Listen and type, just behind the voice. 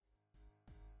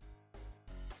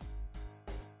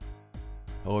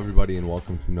Hello, everybody, and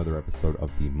welcome to another episode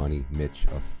of the Money Mitch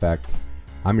Effect.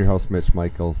 I'm your host, Mitch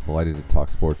Michaels, delighted to talk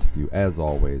sports with you. As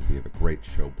always, we have a great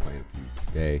show planned for you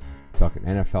today, talking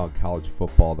NFL and college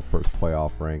football, the first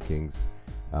playoff rankings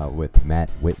with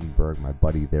Matt Wittenberg, my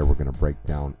buddy there. We're going to break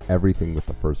down everything with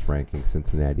the first ranking,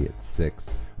 Cincinnati at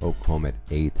 6, Oklahoma at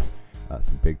 8,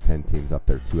 some Big Ten teams up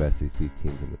there, 2 SEC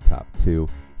teams in the top 2.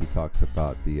 He talks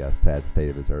about the sad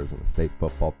state of his Arizona State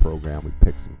football program. We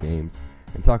pick some games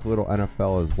and talk a little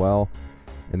NFL as well.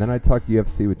 And then I talk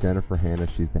UFC with Jennifer Hanna.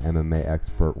 She's the MMA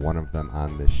expert, one of them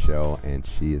on this show, and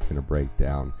she is going to break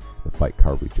down the fight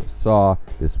card we just saw.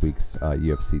 This week's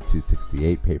UFC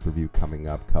 268 pay-per-view coming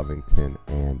up, Covington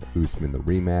and Usman the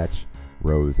rematch,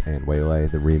 Rose and Weili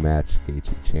the rematch,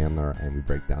 Gaethje Chandler, and we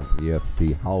break down some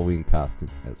UFC Halloween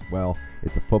costumes as well.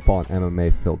 It's a football and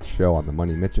MMA filled show on the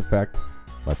Money Mitch Effect.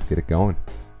 Let's get it going.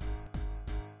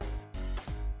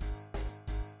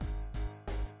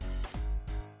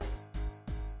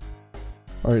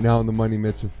 All right, now on the Money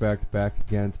Mitch Effect, back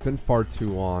again. It's been far too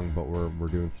long, but we're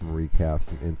doing some recaps,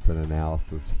 some instant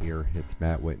analysis here. It's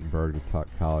Matt Wittenberg to talk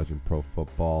college and pro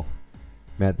football.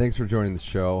 Matt, thanks for joining the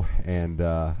show, and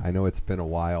I know it's been a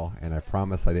while, and I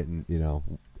promise I didn't,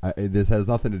 this has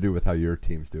nothing to do with how your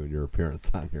team's doing, your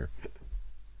appearance on here.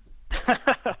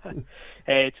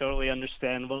 Hey, totally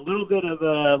understandable. A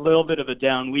little bit of a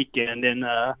down weekend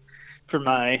for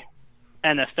my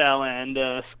NFL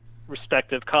and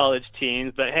respective college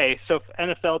teams, but hey, so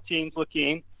NFL teams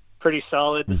looking pretty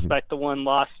solid despite the one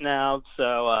loss now.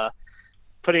 So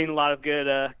putting a lot of good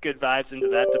vibes into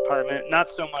that department. Not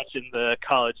so much in the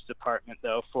college department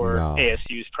though for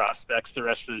ASU's prospects the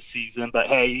rest of the season. But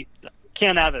hey,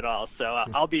 can't have it all. So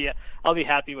I'll be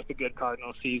happy with a good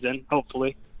Cardinal season,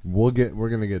 hopefully. We're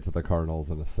going to get to the Cardinals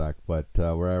in a sec, but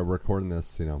we're recording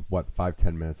this,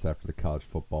 5-10 minutes after the college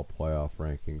football playoff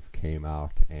rankings came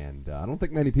out, and I don't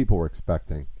think many people were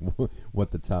expecting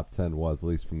what the top 10 was, at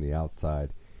least from the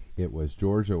outside. It was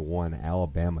Georgia 1,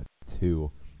 Alabama 2,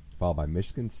 followed by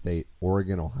Michigan State,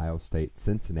 Oregon, Ohio State,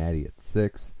 Cincinnati at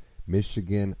 6,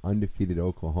 Michigan, undefeated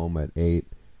Oklahoma at 8,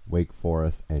 Wake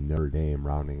Forest, and Notre Dame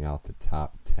rounding out the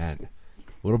top 10. A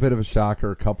little bit of a shocker,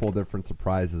 a couple of different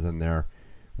surprises in there.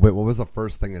 Wait, what was the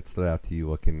first thing that stood out to you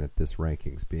looking at this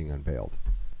rankings being unveiled?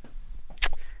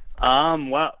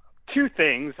 Well, two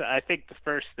things. I think the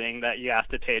first thing that you have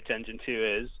to pay attention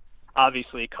to is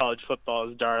obviously college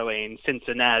football's darling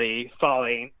Cincinnati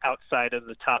falling outside of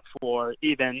the top 4,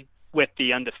 even with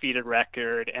the undefeated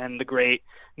record and the great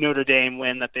Notre Dame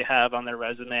win that they have on their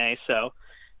resume. So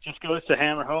just goes to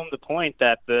hammer home the point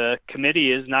that the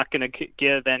committee is not going to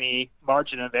give any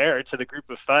margin of error to the group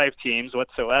of 5 teams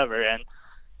whatsoever. And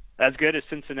as good as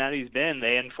Cincinnati's been,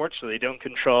 they unfortunately don't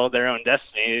control their own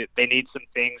destiny. They need some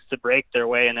things to break their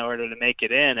way in order to make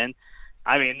it in. And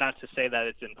I mean, not to say that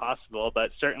it's impossible,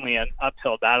 but certainly an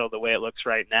uphill battle the way it looks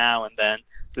right now. And then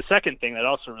the second thing that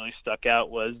also really stuck out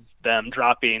was them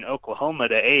dropping Oklahoma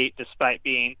to 8 despite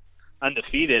being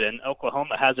undefeated. And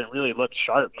Oklahoma hasn't really looked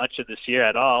sharp much of this year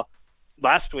at all.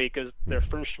 Last week is their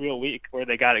first real week where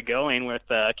they got it going with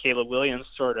Caleb Williams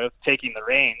sort of taking the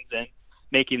reins and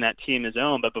making that team his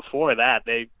own. But before that,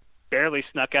 they barely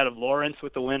snuck out of Lawrence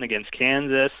with the win against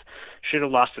Kansas. Should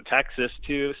have lost to Texas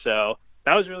too. So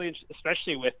that was really,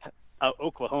 especially with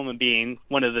Oklahoma being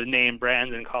one of the name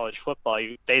brands in college football,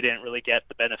 they didn't really get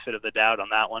the benefit of the doubt on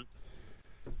that one.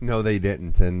 No, they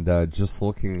didn't. And just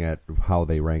looking at how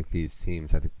they rank these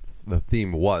teams, I think the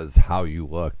theme was how you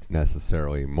looked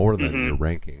necessarily more than your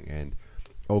ranking. And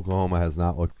Oklahoma has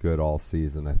not looked good all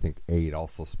season. I think 8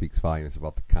 also speaks volumes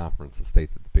about the conference, the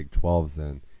state that the Big 12's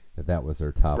in, that was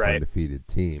their top undefeated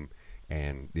team.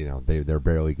 And, they're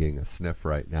barely getting a sniff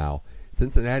right now.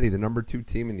 Cincinnati, the number 2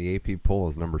 team in the AP poll,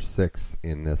 is number 6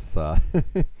 in this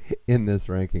in this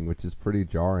ranking, which is pretty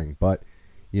jarring. But,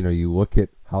 you look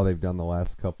at how they've done the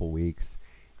last couple weeks.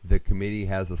 The committee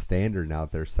has a standard now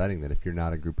they're setting that if you're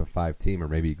not a group of 5 team, or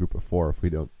maybe a group of 4 if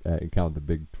we don't count the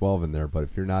Big 12 in there, but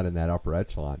if you're not in that upper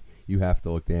echelon, you have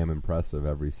to look damn impressive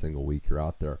every single week you're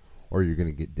out there, or you're going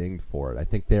to get dinged for it. I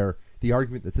think the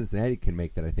argument that Cincinnati can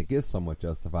make that I think is somewhat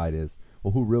justified is,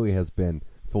 well, who really has been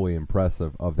fully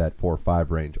impressive of that 4-5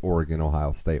 range? Oregon,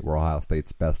 Ohio State, where Ohio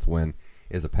State's best win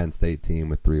is a Penn State team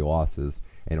with 3 losses,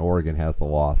 and Oregon has the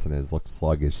loss and has looked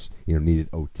sluggish, needed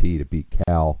OT to beat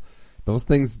Cal. Those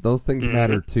things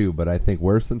matter too, but I think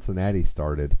where Cincinnati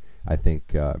started, I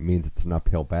think means it's an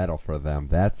uphill battle for them.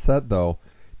 That said, though,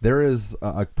 there is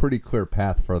a pretty clear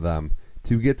path for them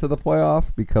to get to the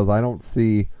playoff, because I don't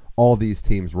see all these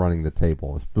teams running the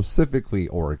table, specifically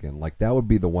Oregon. Like, that would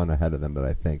be the one ahead of them that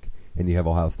I think. And you have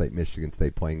Ohio State, Michigan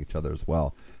State playing each other as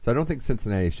well. So I don't think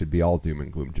Cincinnati should be all doom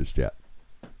and gloom just yet.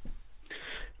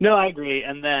 No, I agree.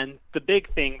 And then the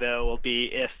big thing, though, will be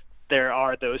if there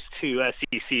are those two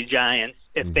SEC giants,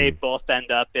 if they both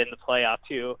end up in the playoff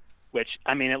too, which,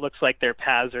 I mean, it looks like their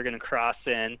paths are going to cross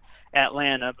in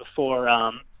Atlanta before,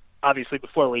 obviously,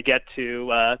 before we get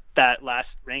to that last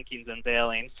rankings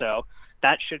unveiling. So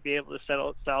that should be able to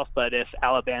settle itself. But if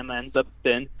Alabama ends up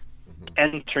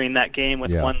entering that game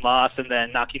with one loss and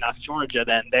then knocking off Georgia,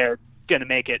 then they're going to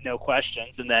make it no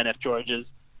questions. And then if Georgia's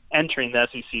entering the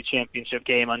SEC championship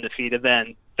game undefeated,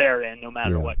 then they're in no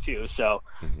matter what too. So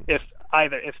if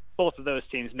both of those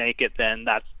teams make it, then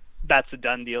that's a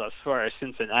done deal as far as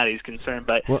Cincinnati's concerned.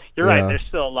 But you're right, there's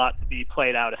still a lot to be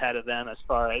played out ahead of them as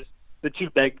far as the two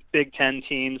Big Ten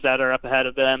teams that are up ahead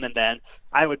of them. And then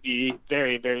I would be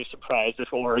very, very surprised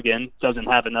if Oregon doesn't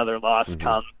have another loss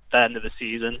come the end of the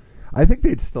season. I think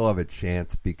they'd still have a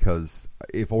chance, because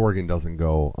if Oregon doesn't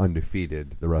go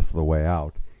undefeated the rest of the way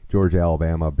out, Georgia,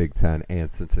 Alabama, Big Ten,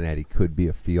 and Cincinnati could be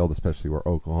a field, especially where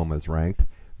Oklahoma is ranked.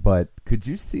 But could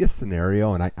you see a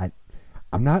scenario, and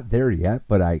I'm not there yet,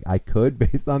 but I could,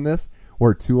 based on this,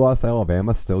 where 2-loss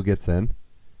Alabama still gets in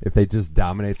if they just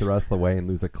dominate the rest of the way and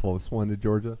lose a close one to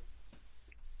Georgia?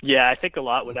 Yeah, I think a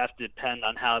lot would have to depend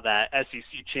on how that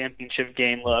SEC championship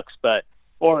game looks,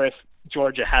 or if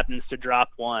Georgia happens to drop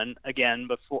one again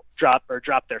drop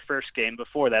their first game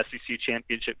before the SEC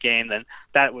championship game, then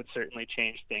that would certainly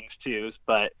change things too.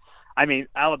 But I mean,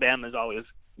 Alabama is always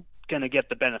going to get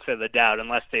the benefit of the doubt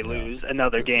unless they lose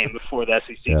another game before the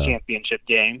SEC championship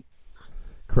game.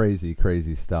 Crazy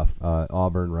stuff.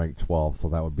 Auburn ranked 12, so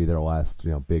that would be their last,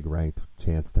 big ranked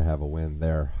chance to have a win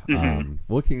there.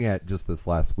 Looking at just this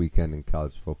last weekend in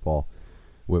college football,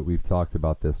 we've talked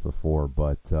about this before,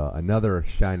 but another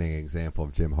shining example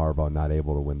of Jim Harbaugh not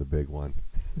able to win the big one.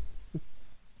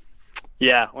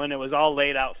 Yeah, when it was all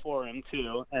laid out for him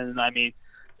too. And I mean,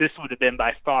 this would have been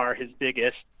by far his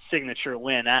biggest signature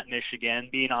win at Michigan,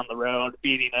 being on the road,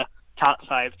 beating a top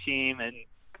 5 team, and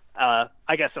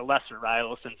I guess a lesser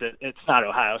rival since it's not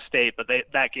Ohio State, but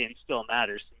that game still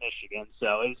matters to Michigan.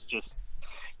 So it's just,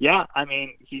 I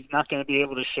mean, he's not going to be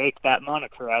able to shake that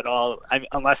moniker at all,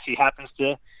 unless he happens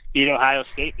to beat Ohio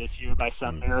State this year by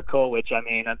some miracle, which, I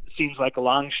mean, it seems like a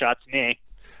long shot to me.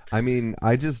 I mean,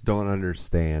 I just don't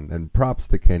understand. And props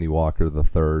to Kenny Walker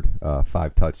III,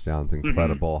 5 touchdowns,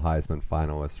 incredible Heisman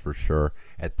finalist for sure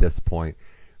at this point.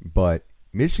 But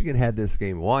Michigan had this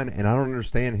game won, and I don't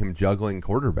understand him juggling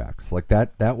quarterbacks. Like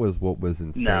that was what was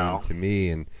insane to me,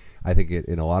 and I think it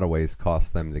in a lot of ways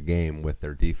cost them the game with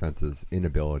their defense's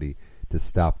inability to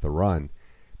stop the run.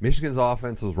 Michigan's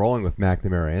offense was rolling with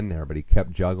McNamara in there, but he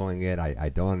kept juggling it. I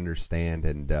don't understand,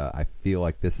 and I feel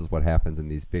like this is what happens in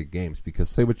these big games, because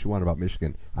say what you want about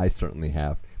Michigan, I certainly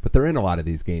have, but they're in a lot of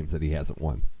these games that he hasn't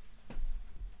won.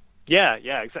 Yeah,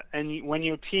 and when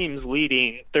your team's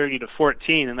leading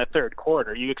 30-14 in the third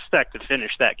quarter, you expect to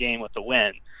finish that game with a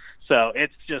win. So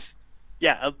it's just,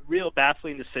 a real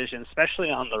baffling decision, especially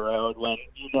on the road when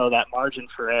you know that margin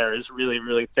for error is really,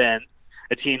 really thin.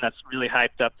 A team that's really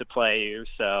hyped up to play you,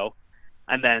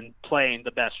 and then playing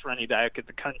the best running back in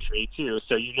the country too.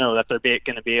 So you know that they're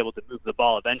going to be able to move the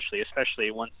ball eventually, especially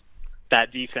once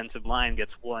that defensive line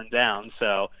gets worn down.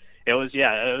 So it was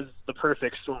the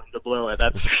perfect storm to blow it,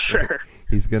 that's for sure.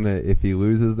 He's gonna, if he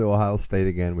loses to Ohio State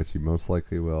again, which he most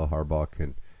likely will, Harbaugh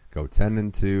can go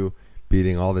 10-2,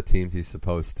 beating all the teams he's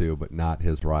supposed to, but not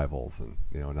his rivals. And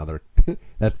another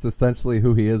that's essentially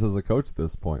who he is as a coach at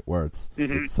this point, where it's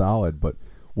solid. But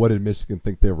what did Michigan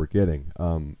think they were getting?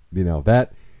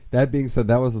 That being said,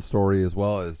 that was a story, as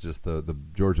well as just the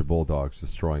Georgia Bulldogs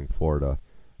destroying Florida.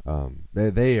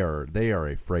 They are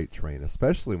a freight train,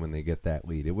 especially when they get that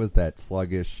lead. It was that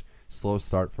sluggish, slow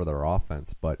start for their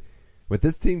offense, but with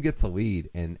this team gets a lead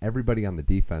and everybody on the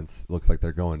defense looks like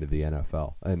they're going to the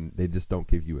NFL, and they just don't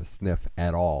give you a sniff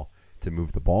at all to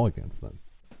move the ball against them.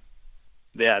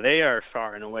 Yeah, they are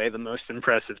far and away the most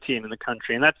impressive team in the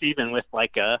country, and that's even with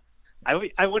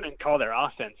I wouldn't call their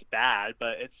offense bad,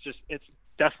 but it's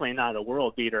definitely not a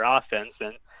world beater offense.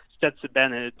 And Stetson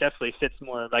Bennett definitely fits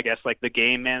more of, I guess, like the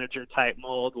game manager type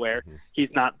mold, where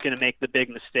he's not going to make the big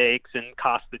mistakes and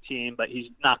cost the team, but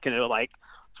he's not going to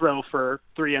throw for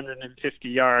 350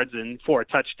 yards and 4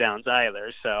 touchdowns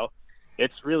either. So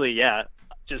it's really,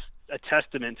 just a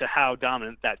testament to how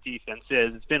dominant that defense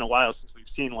is. It's been a while since we've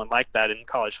seen one like that in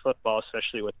college football,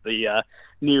 especially with the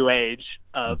new age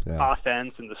of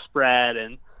offense and the spread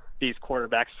and these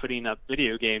quarterbacks putting up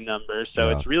video game numbers. So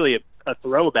it's really a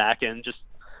throwback, and just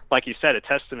like you said, a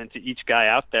testament to each guy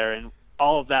out there. And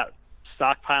all of that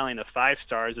stockpiling of 5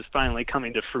 stars is finally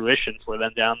coming to fruition for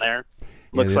them down there.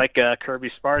 Looks like Kirby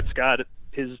Smart's got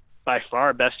his by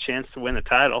far best chance to win the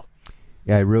title.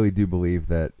 Yeah, I really do believe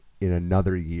that in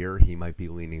another year he might be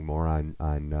leaning more on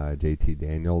JT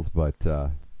Daniels, but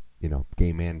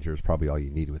game manager is probably all you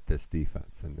need with this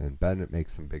defense, and Bennett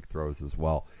makes some big throws as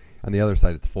well. On the other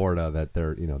side, it's Florida that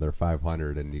they're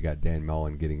 500, and you got Dan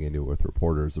Mullen getting into it with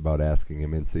reporters about asking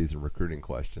him in-season recruiting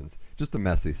questions. Just a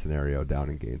messy scenario down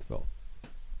in Gainesville.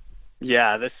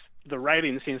 Yeah, the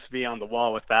writing seems to be on the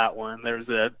wall with that one. There's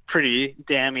a pretty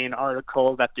damning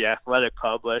article that The Athletic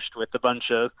published with a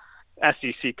bunch of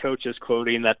SEC coaches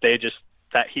quoting that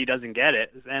he doesn't get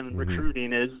it, and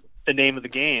recruiting is the name of the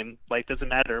game. Like, doesn't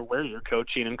matter where you're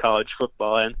coaching in college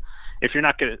football, and if you're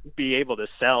not going to be able to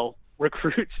sell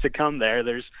recruits to come there,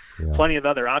 there's plenty of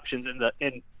other options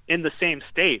in the same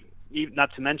state,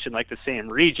 not to mention like the same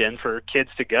region for kids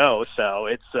to go. So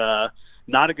it's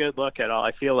not a good look at all.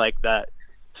 I feel like that,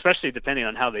 especially depending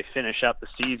on how they finish up the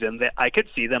season, I could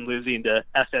see them losing to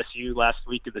FSU last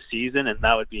week of the season, and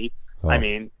that would be,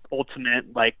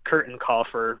 ultimate like curtain call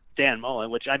for Dan Mullen,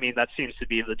 which that seems to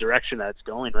be the direction that it's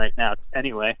going right now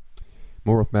anyway.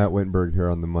 More with Matt Wittenberg here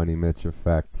on the Money Mitch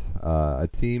Effect. A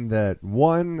team that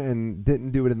won and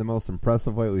didn't do it in the most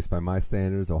impressive way, at least by my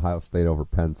standards, Ohio State over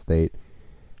Penn State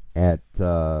at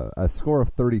a score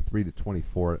of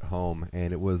 33-24 at home.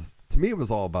 And to me, it was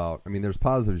all about, there's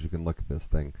positives you can look at this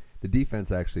thing. The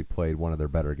defense actually played one of their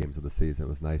better games of the season. It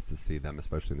was nice to see them,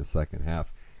 especially in the second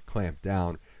half, clamp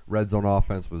down. Red zone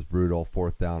offense was brutal.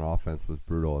 Fourth down offense was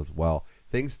brutal as well.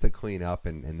 Things to clean up,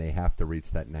 and they have to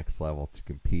reach that next level to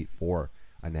compete for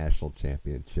a national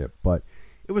championship. But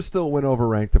it was still a win over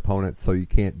ranked opponents, so you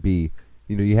can't be,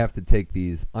 you have to take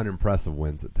these unimpressive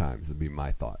wins at times, would be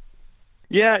my thought.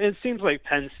 Yeah, it seems like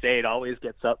Penn State always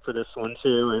gets up for this one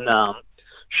too, and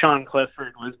Sean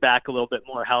Clifford was back a little bit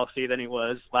more healthy than he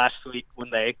was last week when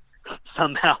they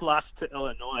somehow lost to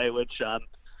Illinois, which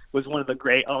was one of the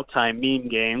great all-time meme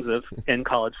games in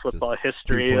college football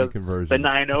history of the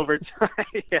 9 overtime.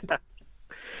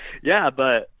 Yeah,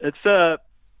 but it's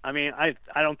I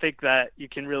don't think that you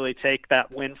can really take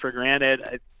that win for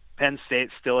granted. Penn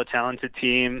State's still a talented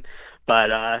team,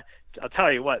 but I'll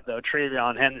tell you what, though,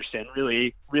 TreVeyon Henderson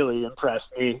really, really impressed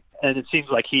me, and it seems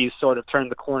like he's sort of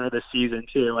turned the corner this season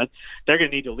too, and they're going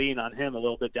to need to lean on him a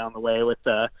little bit down the way with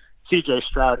C.J.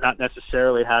 Stroud not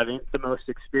necessarily having the most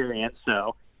experience,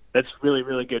 so that's really,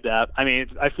 really good to have.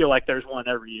 I feel like there's one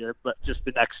every year, but just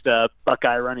the next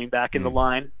Buckeye running back in the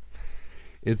line.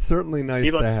 It's certainly nice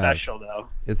to have. He looks special, though.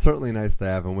 It's certainly nice to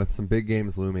have, and with some big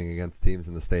games looming against teams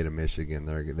in the state of Michigan,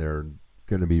 they're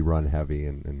going to be run heavy,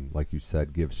 and like you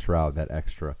said, give Stroud that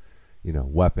extra,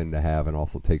 weapon to have, and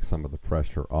also take some of the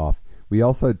pressure off. We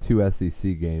also had 2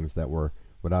 SEC games that were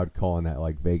what I would call in that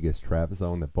like Vegas trap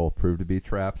zone that both proved to be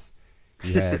traps.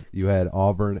 You had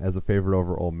Auburn as a favorite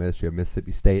over Ole Miss. You have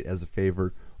Mississippi State as a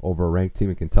favorite over a ranked team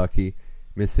in Kentucky.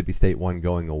 Mississippi State won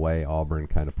going away. Auburn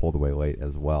kind of pulled away late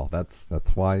as well. That's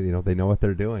why they know what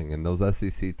they're doing. And those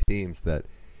SEC teams that,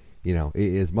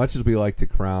 as much as we like to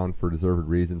crown for deserved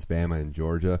reasons, Bama and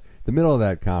Georgia, the middle of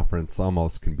that conference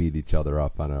almost can beat each other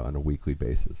up on a weekly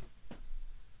basis.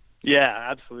 Yeah,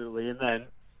 absolutely. And then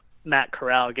Matt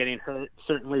Corral getting hurt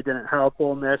certainly didn't help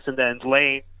Ole Miss, and then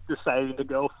Lane deciding to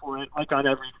go for it like on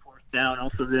every fourth down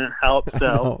also didn't help.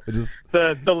 So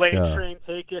the Lane train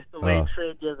take it, the Lane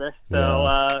train give it.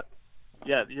 So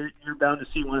you're bound to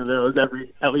see one of those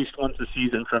at least once a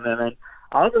season from him. And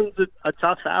Auburn's a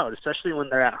tough out, especially when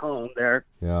they're at home. They're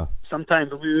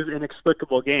sometimes lose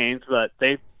inexplicable games, but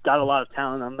they've got a lot of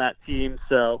talent on that team.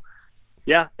 So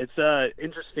it's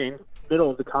interesting middle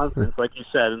of the conference, like you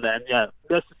said, and then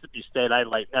Mississippi State, I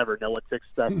never know what to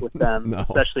expect with them,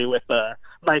 especially with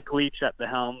Mike Leach at the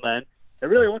helm. And it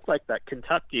really looked like that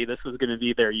Kentucky, this was going to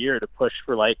be their year to push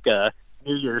for a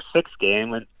New Year's Six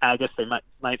game, and I guess they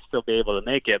might still be able to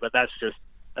make it, but that's just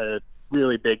a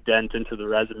really big dent into the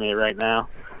resume right now.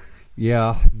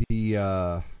 Yeah,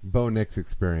 the Bo Nix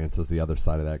experience is the other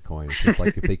side of that coin. It's just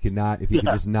like if you can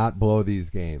just not blow these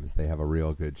games, they have a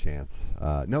real good chance.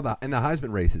 And the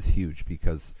Heisman race is huge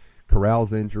because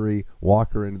Corral's injury,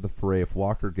 Walker into the fray. If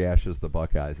Walker gashes the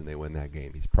Buckeyes and they win that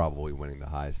game, he's probably winning the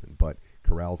Heisman. But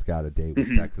Corral's got a date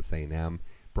with Texas A&M.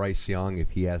 Bryce Young,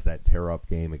 if he has that tear-up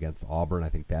game against Auburn, I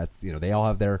think that's they all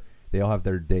have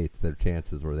their dates, their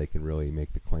chances where they can really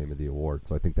make the claim of the award.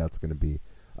 So I think that's going to be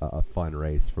a fun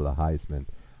race for the Heisman.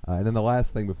 And then the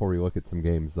last thing before we look at some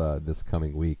games this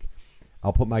coming week,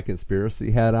 I'll put my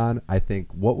conspiracy hat on. I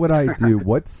think, what would I do?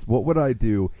 What would I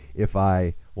do if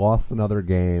I lost another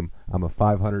game? I'm a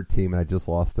 500 team and I just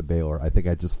lost to Baylor. I think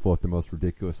I just float the most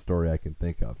ridiculous story I can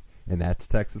think of, and that's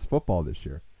Texas football this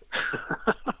year.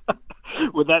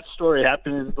 would that story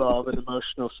happen to involve an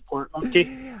emotional support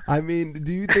monkey? I mean,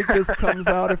 do you think this comes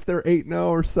out if they're 8-0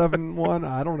 or 7-1?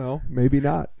 I don't know. Maybe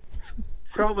not.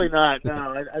 Probably not. No,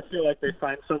 I feel like they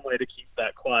find some way to keep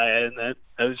that quiet. And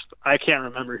then I can't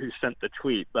remember who sent the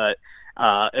tweet, but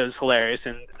it was hilarious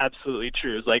and absolutely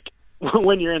true. It's like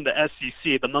when you're in the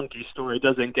SEC, the monkey story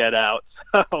doesn't get out.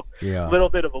 So Yeah. a little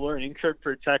bit of a learning curve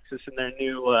for Texas in their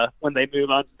new when they move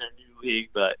on to their new league.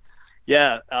 But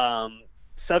yeah,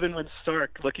 7-win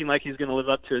Stark looking like he's going to live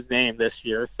up to his name this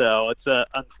year. So it's an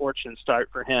unfortunate start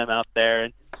for him out there.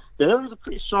 And there was a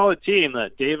pretty solid team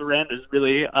that Dave Aranda's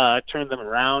really turned them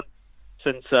around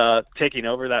since taking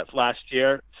over that last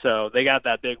year. So they got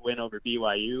that big win over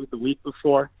BYU the week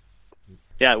before.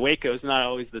 Yeah, Waco's not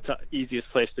always the easiest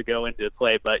place to go into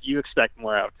play, but you expect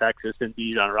more out of Texas and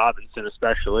Bijan Robinson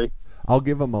especially. I'll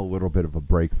give them a little bit of a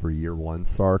break for year one,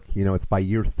 Sark. You know, it's by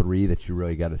year 3 that you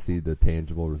really got to see the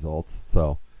tangible results.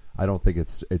 So I don't think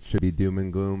it should be doom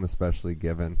and gloom, especially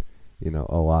given, you know,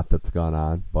 a lot that's gone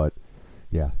on. But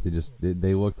yeah,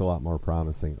 they looked a lot more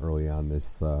promising early on,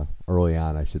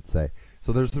 I should say.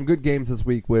 So there's some good games this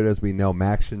week. As we know,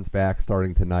 MACtion's back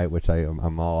starting tonight, which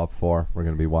I'm all up for. We're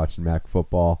going to be watching MAC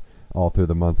football all through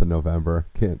the month of November.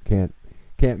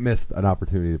 Can't miss an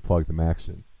opportunity to plug the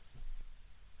MACtion.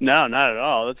 No, not at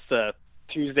all. It's the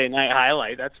Tuesday night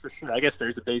highlight, that's for sure. I guess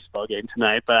there's a baseball game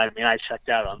tonight, but I mean, I checked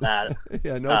out on that.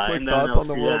 Yeah, no quick thoughts on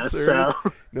the World Series.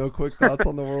 So. No quick thoughts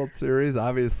on the World Series.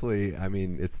 Obviously, I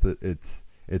mean,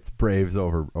 it's Braves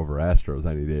over Astros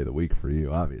any day of the week for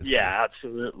you, obviously. Yeah,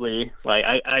 absolutely. Like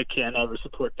I can't ever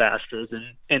support the Astros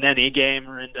in any game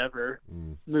or endeavor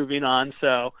moving on.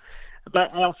 So,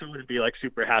 but I also wouldn't be like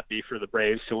super happy for the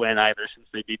Braves to win either since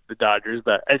they beat the Dodgers.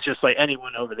 But it's just like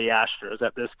anyone over the Astros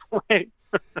at this point.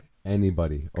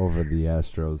 Anybody over the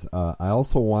Astros. I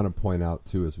also want to point out,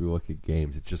 too, as we look at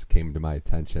games, it just came to my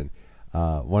attention.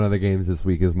 One of the games this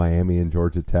week is Miami and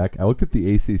Georgia Tech. I looked at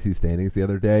the ACC standings the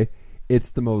other day. It's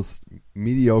the most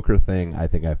mediocre thing I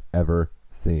think I've ever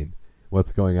seen,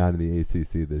 what's going on in the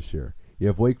ACC this year. You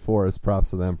have Wake Forest,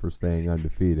 props to them for staying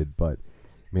undefeated, but,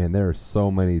 man, there are so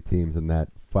many teams in that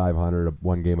 500,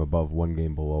 one game above, one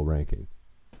game below ranking.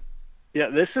 Yeah,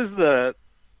 this is the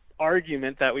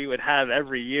argument that we would have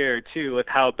every year, too, with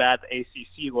how bad the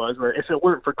ACC was, where if it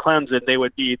weren't for Clemson, they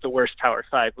would be the worst Power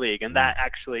 5 league, and that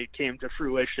actually came to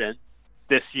fruition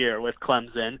this year with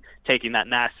Clemson taking that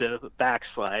massive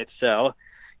backslide. So,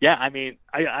 yeah, I mean,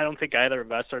 I don't think either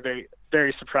of us are very,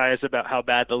 very surprised about how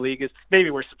bad the league is. Maybe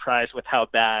we're surprised with how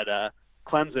bad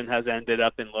Clemson has ended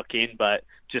up in looking, but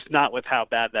just not with how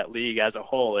bad that league as a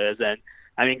whole is. And,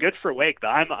 I mean, good for Wake, though.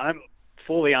 I'm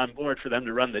fully on board for them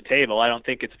to run the table. I don't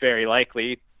think it's very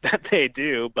likely that they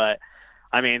do, but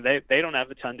I mean, they don't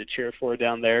have a ton to cheer for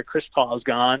down there. Chris Paul's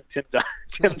gone. Tim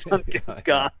Duncan's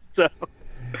gone.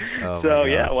 So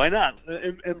yeah, why not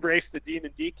embrace the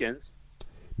Demon Deacons?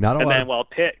 Then while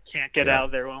Pitt can't get out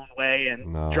of their own way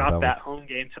and drop that home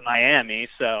game to Miami,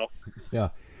 so yeah,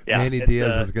 Manny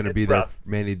Diaz is going to be there.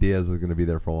 Manny Diaz is going to be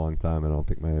there for a long time. I don't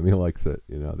think Miami likes it.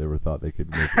 You know, they thought they could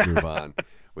move on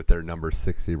with their number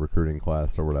 60 recruiting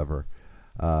class or whatever.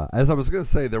 As I was going to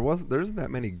say, there isn't that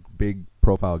many big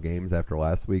profile games after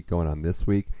last week going on this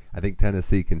week. I think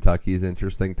Kentucky is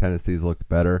interesting. Tennessee's looked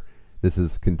better. This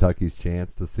is Kentucky's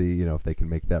chance to see, you know, if they can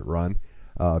make that run.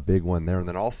 Big one there. And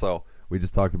then also, we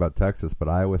just talked about Texas, but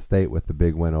Iowa State with the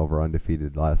big win over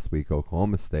undefeated last week,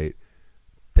 Oklahoma State,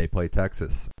 they play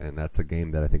Texas. And that's a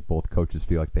game that I think both coaches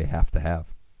feel like they have to have.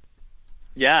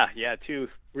 Yeah, two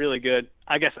really good.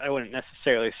 I guess I wouldn't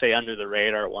necessarily say under the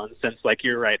radar ones, since like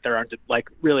you're right, there aren't like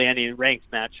really any ranked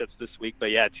matchups this week. But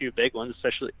yeah, two big ones,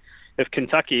 especially if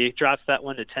Kentucky drops that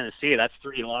one to Tennessee, that's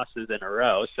 3 losses in a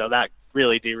row. So that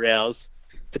really derails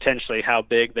potentially how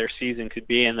big their season could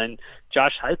be. And then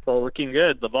Josh Heupel looking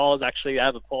good. The Vols actually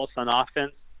have a pulse on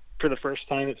offense for the first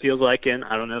time, it feels like, in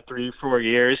 3 or 4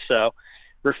 years. So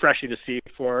refreshing to see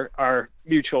for our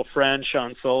mutual friend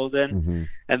Sean Sullivan. Mm-hmm.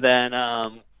 And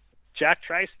then Jack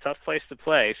Trice, tough place to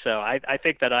play. So I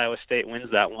think that Iowa State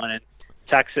wins that one. And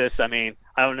Texas, I mean,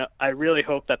 I don't know. I really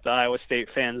hope that the Iowa State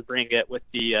fans bring it with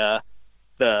the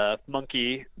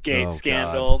Monkey Gate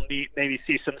scandal. God. Maybe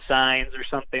see some signs or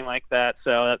something like that.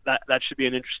 So that should be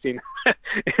an interesting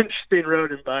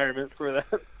road environment for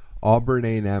them. Auburn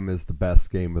A&M is the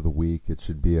best game of the week. It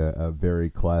should be a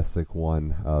very classic one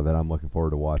that I'm looking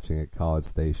forward to watching at College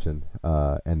Station.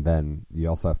 And then you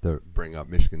also have to bring up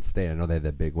Michigan State. I know they had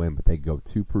that big win, but they go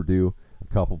to Purdue,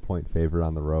 a couple-point favorite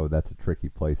on the road. That's a tricky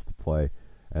place to play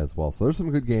as well. So there's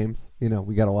some good games. You know,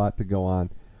 we got a lot to go on.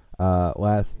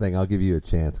 Last thing, I'll give you a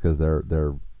chance because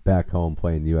they're back home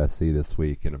playing USC this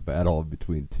week in a battle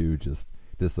between two just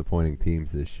disappointing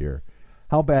teams this year.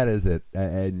 How bad is it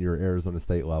at your Arizona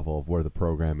State level of where the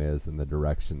program is and the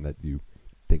direction that you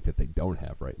think that they don't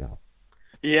have right now?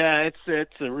 Yeah,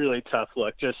 it's a really tough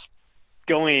look. Just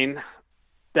going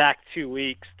back 2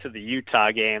 weeks to the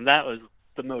Utah game, that was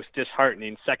the most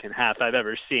disheartening second half I've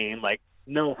ever seen. Like,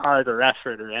 no heart or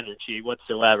effort or energy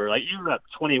whatsoever. Like, you were up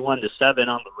 21-7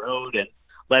 on the road and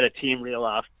let a team reel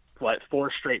off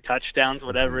 4 straight touchdowns,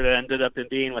 whatever it ended up in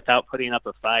being, without putting up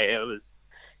a fight. It was,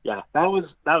 yeah, that was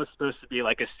supposed to be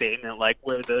like a statement, like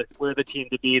we're the team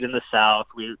to beat in the South.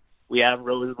 We have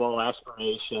Rose Bowl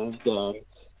aspirations, and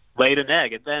laid an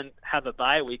egg, and then have a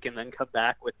bye week, and then come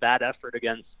back with that effort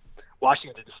against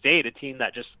Washington State, a team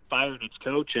that just fired its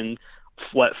coach and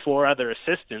 4 other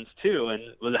assistants too, and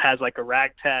has like a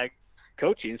ragtag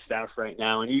coaching staff right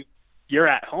now. And you're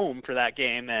at home for that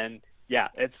game, and yeah,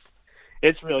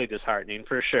 it's really disheartening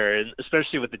for sure, and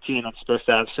especially with the team that's supposed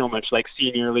to have so much like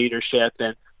senior leadership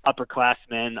and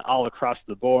upperclassmen all across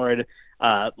the board,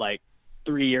 like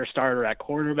 3-year starter at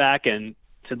quarterback, and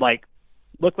to like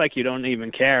look like you don't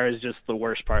even care is just the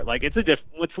worst part. Like, it's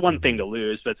one thing to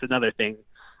lose, but it's another thing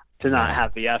to not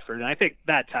have the effort. And I think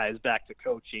that ties back to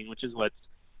coaching, which is what's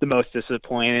the most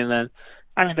disappointing. And then,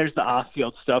 I mean, there's the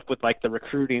off-field stuff with like the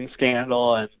recruiting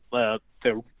scandal, and the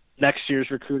next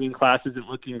year's recruiting class isn't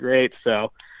looking great.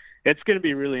 So it's going to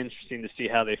be really interesting to see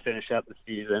how they finish out the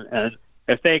season. And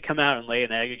if they come out and lay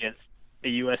an egg against a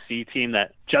USC team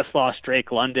that just lost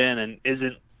Drake London and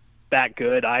isn't that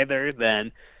good either,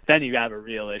 then you have a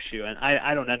real issue. And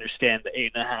I don't understand the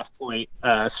 8.5 point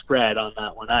spread on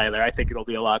that one either. I think it'll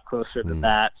be a lot closer than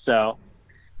that. So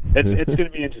it's going to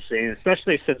be interesting,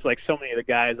 especially since like so many of the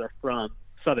guys are from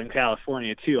Southern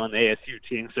California too on the ASU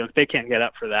team. So if they can't get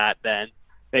up for that, then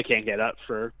they can't get up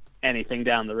for anything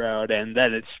down the road. And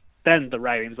then the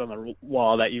writing's on the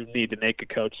wall that you need to make a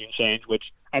coaching change, which,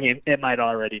 I mean, it might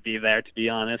already be there, to be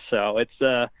honest. So it's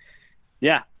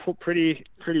pretty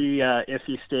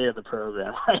iffy state of the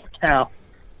program right now.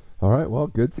 All right, well,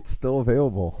 good. It's still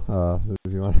available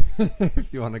if you want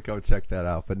if you want to go check that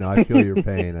out. But no, I feel your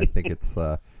pain. I think it's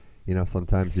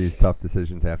sometimes these tough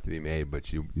decisions have to be made,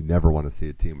 but you never want to see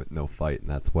a team with no fight, and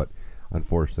that's what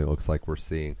unfortunately looks like we're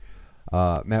seeing.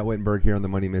 Matt Wittenberg here on the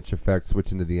Money Mitch Effect,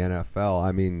 switching to the NFL.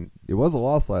 I mean, it was a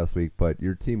loss last week, but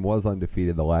your team was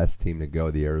undefeated, the last team to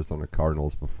go, the Arizona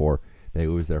Cardinals, before they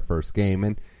lose their first game.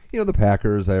 And the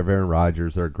Packers, they have Aaron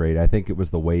Rodgers, are great. I think it was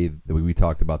the way that we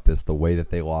talked about this, the way that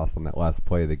they lost on that last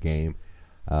play of the game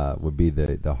would be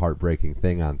the heartbreaking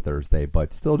thing on Thursday.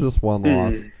 But still just one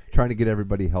loss, trying to get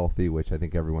everybody healthy, which I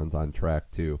think everyone's on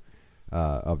track to,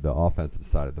 of the offensive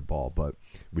side of the ball. But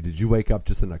did you wake up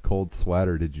just in a cold sweat,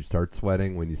 or did you start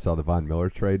sweating when you saw the Von Miller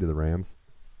trade to the Rams?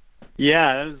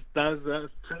 Yeah, that was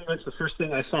pretty much the first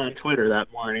thing I saw on Twitter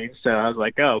that morning. So I was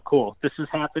like, oh, cool, this is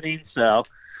happening. So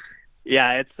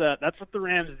yeah, it's that's what the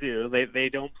Rams do. They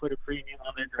don't put a premium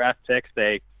on their draft picks.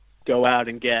 They go out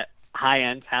and get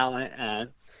high-end talent. And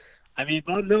I mean,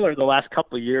 Von Miller the last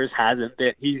couple of years hasn't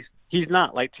been. He's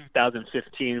not like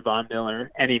 2015 Von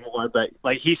Miller anymore, but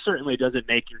like he certainly doesn't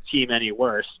make your team any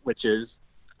worse, which is,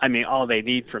 I mean, all they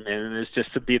need from him is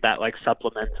just to be that like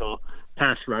supplemental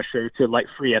pass rusher to like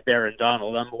free up Aaron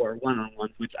Donald on more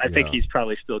one-on-ones, which I think he's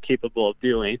probably still capable of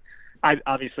doing. I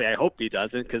hope he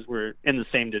doesn't, because we're in the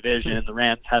same division and the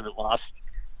Rams haven't lost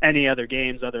any other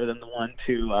games other than the one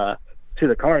to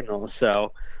the Cardinals.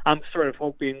 So I'm sort of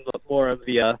hoping more of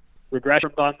the regression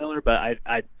from Von Miller, but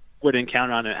I wouldn't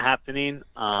count on it happening.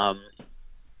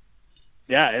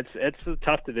 Yeah, it's a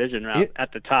tough division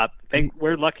at the top.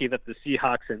 We're lucky that the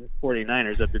Seahawks and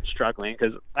 49ers have been struggling,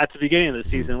 because at the beginning of the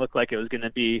season it looked like it was going to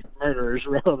be murderer's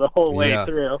row the whole way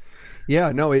through.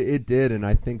 Yeah, no, it did, and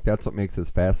I think that's what makes this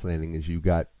fascinating is you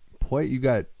got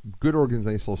good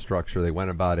organizational structure. They went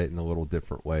about it in a little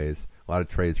different ways. A lot of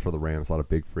trades for the Rams, a lot of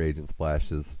big free agent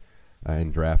splashes,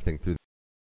 and drafting through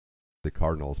the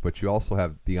Cardinals. But you also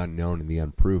have the unknown and the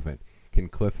unproven. Can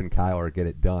Cliff and Kyler get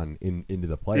it done into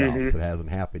the playoffs? It hasn't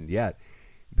happened yet.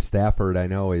 Stafford, I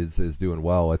know, is doing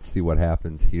well. Let's see what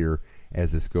happens here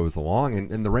as this goes along.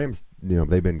 And the Rams,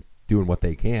 they've been doing what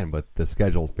they can, but the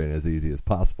schedule's been as easy as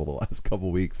possible the last couple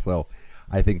of weeks. So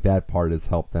I think that part has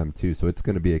helped them too. So it's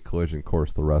going to be a collision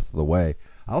course the rest of the way.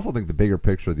 I also think the bigger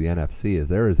picture of the NFC is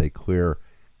there is a clear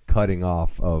cutting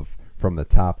off from the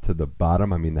top to the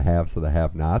bottom. I mean, the haves to the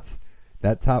have-nots.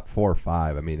 That top 4 or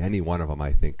 5, I mean, any one of them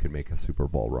I think could make a Super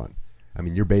Bowl run. I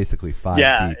mean, you're basically 5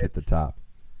 deep at the top.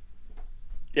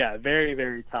 Yeah, very,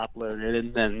 very top loaded.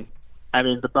 And then, I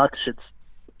mean, the Bucs should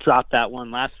dropped that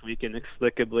one last week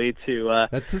inexplicably to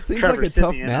that just seems Trevor like a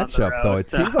tough Siemian matchup, though. It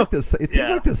seems like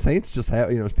the Saints just have,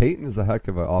 Peyton is a heck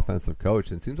of an offensive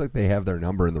coach, and it seems like they have their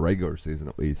number in the regular season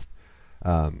at least.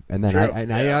 And then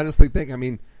I honestly think,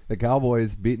 the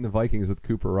Cowboys beating the Vikings with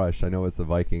Cooper Rush. I know it's the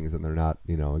Vikings, and they're not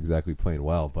exactly playing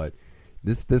well, but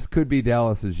this could be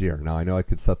Dallas's year. Now I know I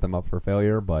could set them up for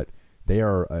failure, but they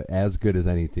are as good as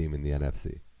any team in the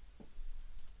NFC.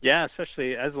 Yeah,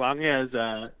 especially as long as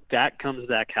Dak comes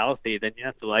back healthy, then you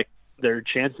have to like their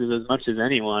chances as much as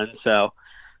anyone. So,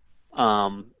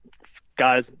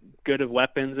 got as good of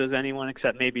weapons as anyone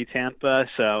except maybe Tampa.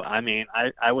 So,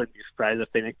 I wouldn't be surprised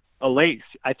if they make a late.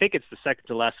 I think it's the second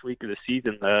to last week of the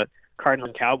season the Cardinals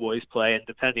and Cowboys play, and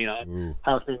depending on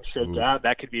how things shake out,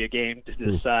 that could be a game to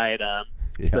decide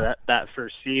that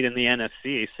first seed in the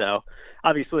NFC. So,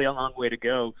 obviously, a long way to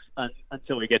go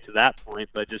until we get to that point,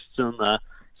 but just some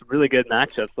really good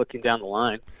matchups looking down the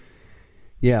line.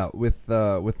 Yeah, with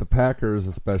the Packers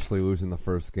especially losing the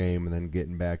first game and then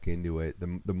getting back into it,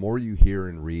 the more you hear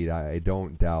and read, I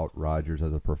don't doubt Rodgers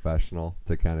as a professional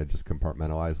to kind of just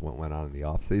compartmentalize what went on in the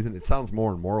offseason. It sounds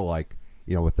more and more like,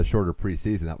 with the shorter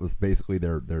preseason, that was basically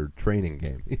their training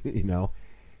game,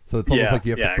 So it's almost like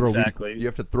you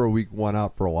have to throw week one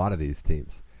out for a lot of these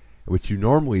teams, which you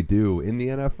normally do in the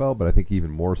NFL, but I think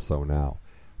even more so now.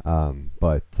 All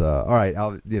right,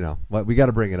 we got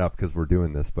to bring it up because we're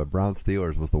doing this. But Browns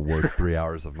Steelers was the worst 3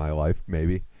 hours of my life,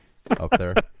 maybe up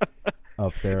there.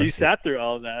 You sat through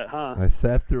all of that, huh? I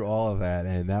sat through all of that,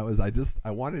 and that was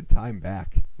I wanted time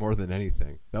back more than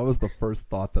anything. That was the first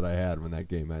thought that I had when that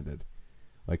game ended.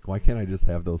 Like, why can't I just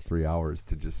have those 3 hours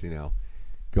to just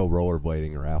go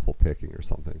rollerblading or apple picking or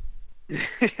something?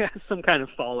 Some kind of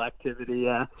fall activity,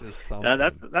 yeah. Just something.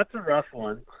 That's a rough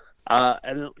one.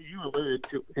 And you alluded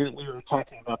to, and we were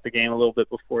talking about the game a little bit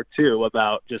before too,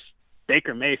 about just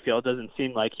Baker Mayfield doesn't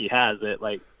seem like he has it.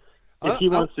 Like, if he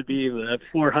wants to be the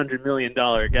 $400 million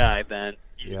guy, then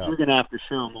you're going to have to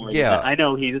show him more. Yeah. I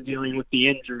know he's dealing with the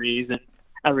injuries and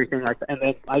everything like that. And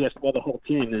then the whole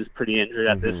team is pretty injured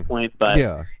at this point, but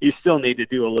you still need to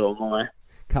do a little more.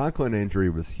 Conklin injury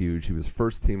was huge. He was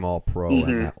first team All-Pro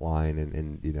in that line,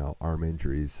 and arm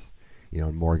injuries.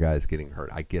 And more guys getting hurt.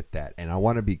 I get that. And I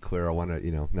want to be clear. I want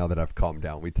to, now that I've calmed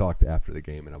down, we talked after the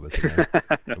game and I was in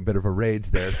a bit of a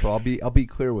rage there. So I'll be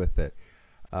clear with it.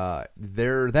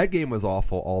 That game was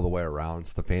awful all the way around.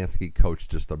 Stefanski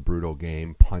coached just a brutal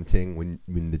game. Punting when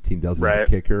the team doesn't have a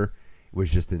kicker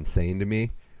was just insane to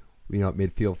me. At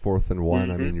midfield 4th and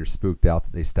 1, you're spooked out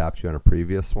that they stopped you on a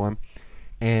previous one.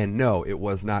 And no, it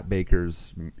was not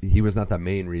Baker's. He was not the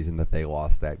main reason that they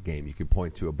lost that game. You could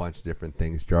point to a bunch of different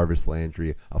things. Jarvis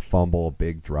Landry, a fumble, a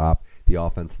big drop, the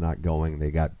offense not going.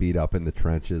 They got beat up in the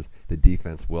trenches. The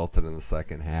defense wilted in the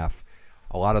second half.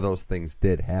 A lot of those things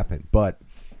did happen. But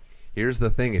here's the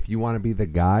thing. If you want to be the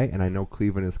guy, and I know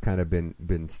Cleveland has kind of been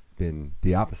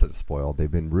the opposite of spoiled.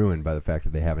 They've been ruined by the fact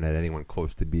that they haven't had anyone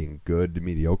close to being good to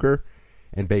mediocre.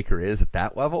 And Baker is at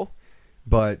that level.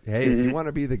 But, hey, if you want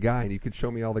to be the guy, and you could show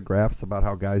me all the graphs about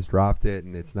how guys dropped it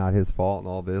and it's not his fault and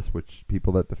all this, which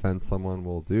people that defend someone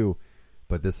will do,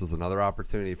 but this was another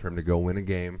opportunity for him to go win a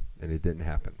game, and it didn't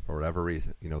happen for whatever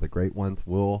reason. The great ones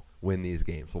will win these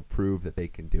games, will prove that they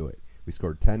can do it. We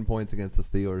scored 10 points against the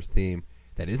Steelers team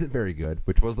that isn't very good,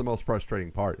 which was the most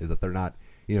frustrating part, is that they're not,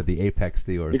 the apex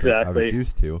Steelers that I was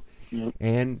used to.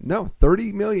 And no,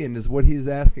 $30 million is what his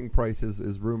asking price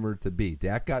is rumored to be.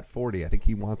 Dak got 40. I think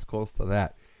he wants close to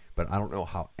that. But I don't know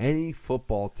how any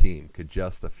football team could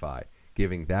justify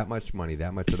giving that much money,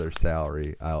 that much of their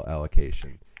salary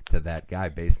allocation to that guy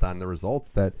based on the results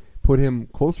that put him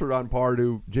closer on par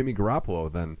to Jimmy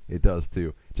Garoppolo than it does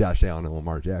to Josh Allen and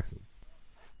Lamar Jackson.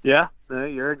 Yeah,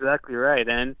 you're exactly right.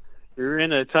 And you're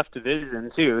in a tough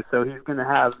division, too, so he's going to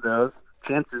have those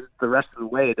chances the rest of the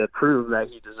way to prove that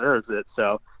he deserves it.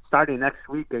 So starting next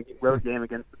week, a road game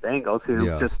against the Bengals, who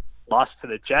just lost to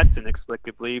the Jets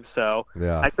inexplicably. So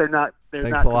they're not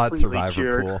Thanks a lot, completely Survivor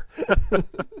cured. Pool.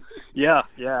 yeah,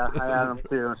 I had them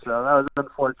too. So that was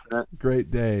unfortunate. Great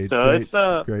day.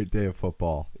 So great day of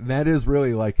football. And that is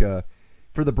really like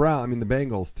for the Browns. The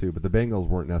Bengals too, but the Bengals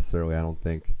weren't necessarily, I don't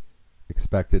think,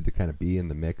 expected to kind of be in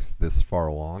the mix this far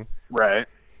along. Right.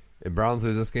 If Browns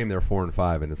lose this game, they're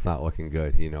 4-5, and it's not looking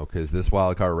good, because this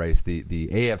wild card race, the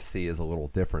AFC is a little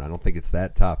different. I don't think it's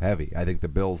that top heavy. I think the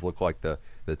Bills look like the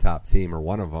top team, or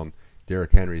one of them.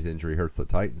 Derrick Henry's injury hurts the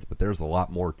Titans, but there's a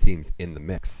lot more teams in the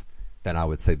mix than I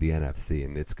would say the NFC,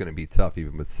 and it's going to be tough,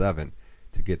 even with 7,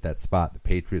 to get that spot. The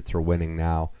Patriots are winning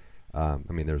now.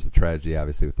 There's the tragedy,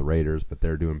 obviously, with the Raiders, but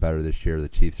they're doing better this year. The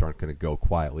Chiefs aren't going to go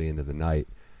quietly into the night.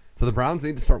 So the Browns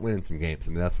need to start winning some games.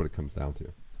 That's what it comes down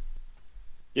to.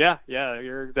 Yeah,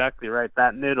 you're exactly right.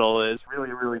 That middle is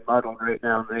really, really muddled right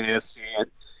now in the AFC,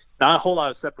 and not a whole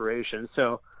lot of separation.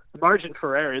 So the margin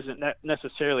for error isn't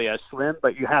necessarily as slim,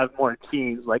 but you have more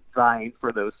teams like vying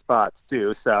for those spots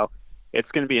too. So it's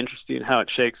going to be interesting how it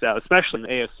shakes out, especially in the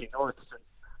AFC North. Since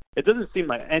it doesn't seem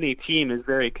like any team is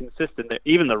very consistent.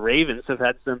 Even the Ravens have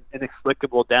had some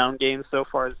inexplicable down games so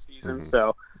far this season.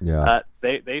 So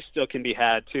they still can be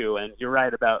had too. And you're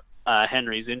right about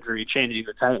Henry's injury changing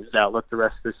the Titans' outlook the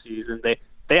rest of the season.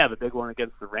 They have a big one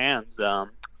against the Rams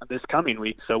this coming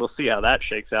week, so we'll see how that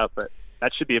shakes out. But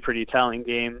that should be a pretty telling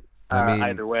game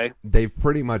either way. They've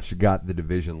pretty much got the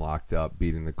division locked up,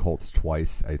 beating the Colts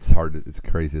twice. It's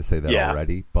crazy to say that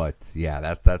already, but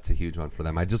yeah, that's a huge one for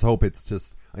them. I just hope it's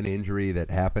just an injury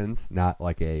that happens, not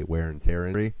like a wear and tear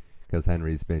injury, because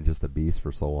Henry's been just a beast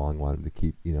for so long. Want him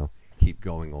to keep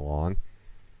going along.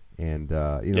 And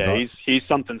he's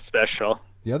something special.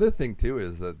 The other thing too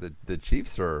is that the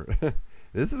Chiefs are.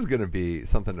 This is going to be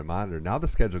something to monitor. Now the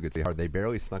schedule gets hard. They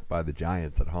barely snuck by the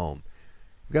Giants at home.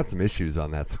 We've got some issues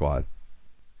on that squad.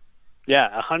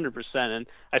 Yeah, 100%. And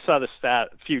I saw the stat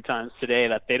a few times today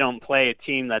that they don't play a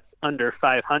team that's under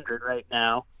 500 right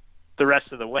now the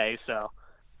rest of the way. So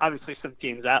obviously some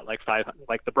teams at like 500,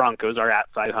 like the Broncos are at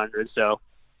 500. So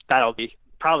that'll be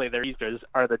probably their easiest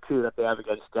are the two that they have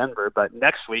against Denver. But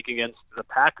next week against the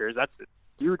Packers, that's a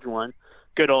huge one.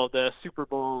 Good old Super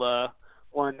Bowl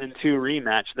 1 and 2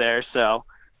 rematch there. So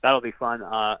that'll be fun.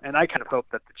 And I kind of hope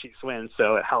that the Chiefs win,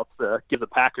 so it helps give the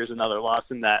Packers another loss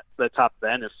in the top of the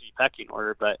NFC pecking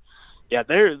order. But yeah,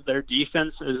 their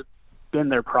defense has been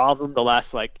their problem the last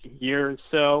year or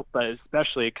so, but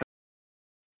especially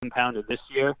compounded this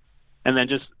year. And then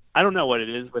just I don't know what it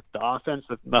is with the offense,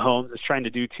 if Mahomes is trying to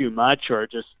do too much or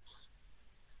just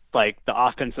the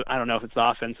offensive. I don't know if it's the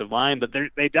offensive line, but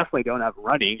they definitely don't have a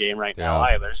running game right now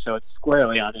either. So it's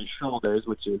squarely on his shoulders,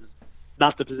 which is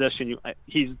not the position.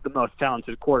 He's the most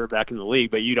talented quarterback in the league,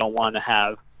 but you don't want to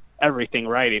have everything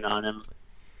riding on him.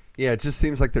 Yeah, it just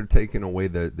seems like they're taking away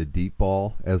the deep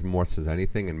ball as much as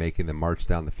anything and making them march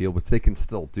down the field, which they can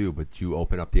still do, but you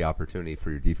open up the opportunity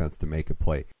for your defense to make a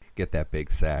play, get that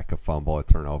big sack, a fumble, a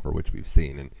turnover, which we've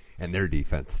seen, and their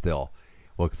defense still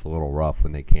looks a little rough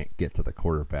when they can't get to the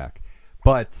quarterback.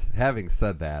 But having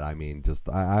said that, I mean,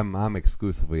 I'm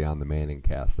exclusively on the Manning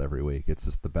cast every week. It's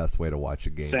just the best way to watch a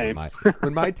game. Same.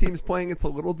 When my team's playing, it's a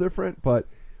little different, but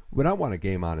when I want a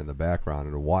game on in the background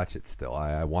and to watch it still,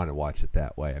 I want to watch it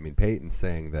that way. I mean, Peyton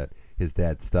saying that his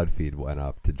dad's stud feed went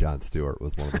up to Jon Stewart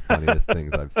was one of the funniest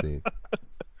things I've seen.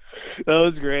 That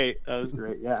was great.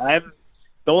 Yeah,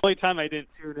 the only time I didn't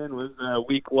tune in was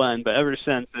week 1, but ever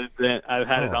since I've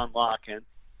had it on lock. And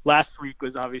last week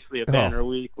was obviously a banner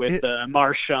week with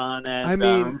Marshawn and. I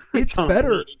mean, it's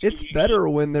better. It's better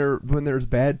when there's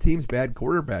bad teams, bad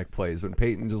quarterback plays. When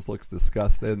Peyton just looks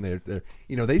disgusted, and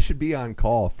they should be on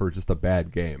call for just a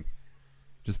bad game.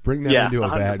 Just bring them into a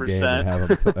 100%. bad game and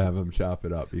have them chop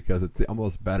it up, because it's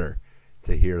almost better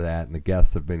to hear that. And the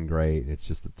guests have been great.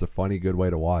 It's a funny, good way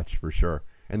to watch for sure.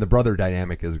 And the brother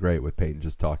dynamic is great with Peyton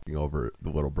just talking over the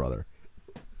little brother.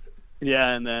 Yeah,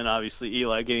 and then obviously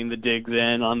Eli getting the digs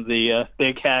in on the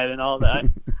big head and all that.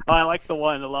 I like the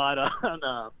one a lot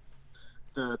on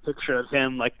the picture of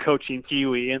him coaching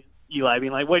Pee-wee and Eli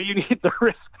being like, "What do you need the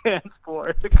wristbands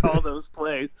for to call those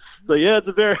plays?" So yeah, it's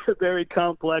a very very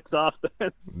complex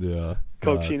offense. Yeah,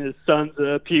 coaching his son's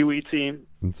Pee-wee team.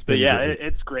 But yeah,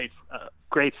 it's great,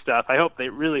 great stuff. I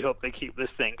really hope they keep this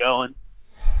thing going.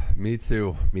 Me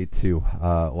too.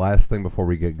 Last thing before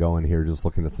we get going here, just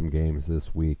looking at some games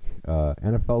this week.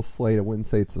 NFL slate, I wouldn't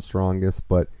say it's the strongest,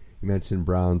 but you mentioned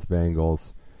Browns,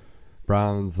 Bengals.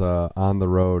 Browns on the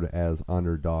road as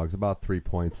underdogs, about 3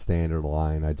 points standard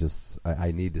line.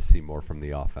 I need to see more from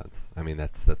the offense. I mean,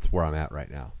 that's where I'm at right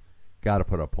now. Got to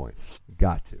put up points.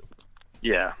 Got to.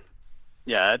 Yeah,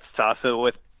 it's tough.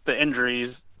 With the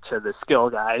injuries to the skill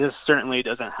guys, it certainly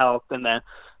doesn't help. And then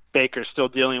Baker's still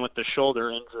dealing with the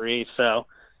shoulder injury, so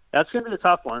that's going to be a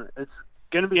tough one. It's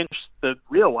going to be interesting. The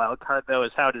real wild card, though,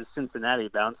 is how does Cincinnati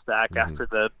bounce back after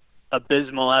the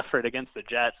abysmal effort against the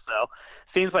Jets. So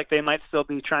seems like they might still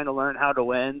be trying to learn how to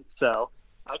win. So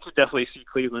I could definitely see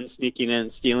Cleveland sneaking in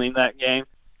and stealing that game.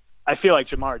 I feel like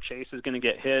Jamar Chase is going to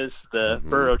get his. The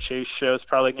Burrow Chase show is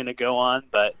probably going to go on,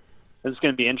 but it's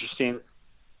going to be interesting.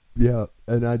 Yeah,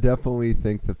 and I definitely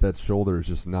think that shoulder is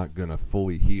just not going to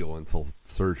fully heal until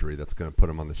surgery. That's going to put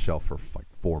him on the shelf for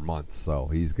 4 months. So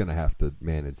he's going to have to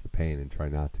manage the pain and try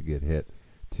not to get hit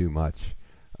too much.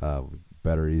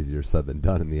 Better, easier said than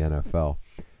done in the NFL.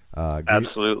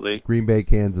 Absolutely. Green Bay,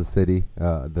 Kansas City,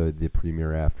 the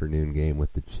premier afternoon game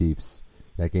with the Chiefs.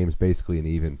 That game's basically an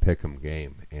even pick'em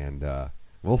game, and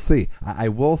We'll see. I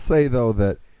will say, though,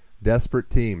 that desperate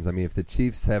teams, I mean, if the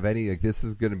Chiefs have any, like, this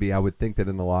is going to be, I would think that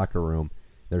in the locker room,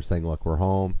 they're saying, look, we're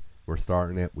home. We're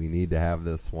starting it. We need to have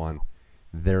this one.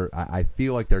 I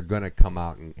feel like they're going to come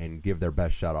out and give their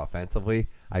best shot offensively.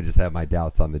 I just have my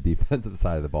doubts on the defensive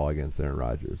side of the ball against Aaron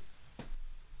Rodgers.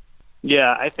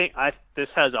 Yeah, I think this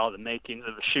has all the makings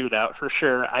of a shootout for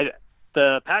sure.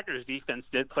 The Packers defense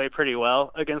did play pretty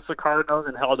well against the Cardinals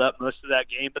and held up most of that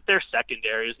game, but their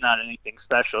secondary is not anything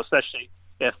special, especially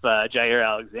if Jair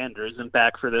Alexander isn't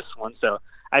back for this one. So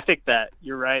I think that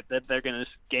you're right that they're going to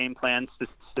game plan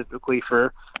specifically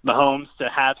for Mahomes to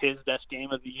have his best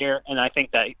game of the year, and I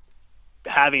think that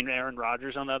having Aaron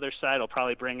Rodgers on the other side will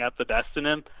probably bring out the best in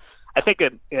him. I think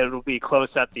it'll be close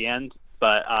at the end,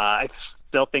 but I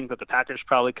still think that the Packers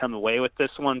probably come away with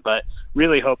this one, but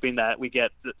really hoping that we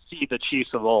get to see the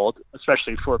Chiefs of old,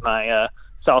 especially for my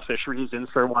selfish reasons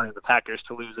for wanting the Packers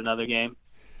to lose another game.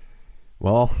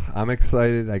 Well, I'm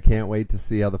excited. I can't wait to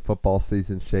see how the football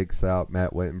season shakes out.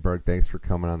 Matt Wittenberg, thanks for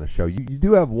coming on the show. You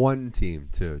do have one team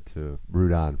to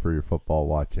root on for your football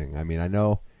watching. I mean, I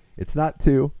know it's not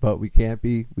two, but we can't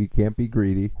be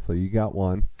greedy. So you got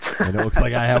one, and it looks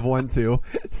like I have one too.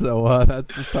 So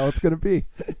that's just how it's going to be.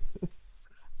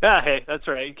 Yeah, hey, that's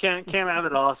right. You can't have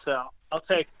it all. So I'll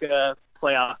take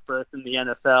playoff berth in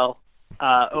the NFL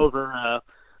over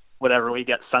whatever we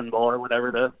get, Sun Bowl or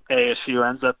whatever the ASU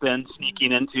ends up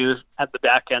sneaking into at the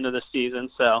back end of the season.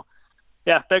 So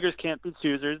yeah, beggars can't be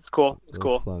choosers. It's cool. It's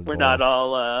cool. We're not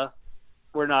all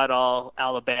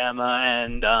Alabama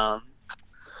and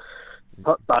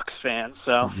Bucks fans.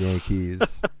 So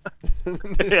Yankees.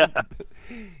 Yeah.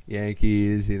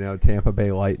 Yankees, Tampa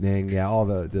Bay Lightning, all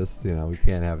the we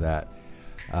can't have that.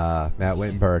 Matt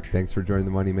Wittenberg, thanks for joining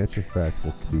the Money Mitch Effect.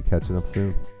 We'll be catching up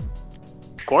soon.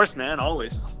 Of course, man,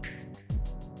 always.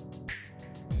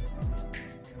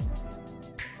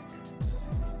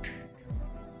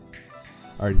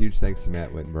 All right, huge thanks to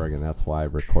Matt Wittenberg, and that's why I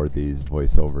record these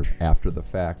voiceovers after the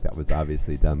fact. That was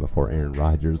obviously done before Aaron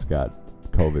Rodgers got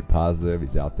COVID positive.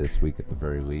 He's out this week at the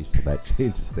very least, so that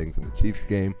changes things in the Chiefs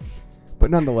game.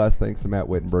 But nonetheless, thanks to Matt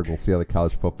Wittenberg. We'll see how the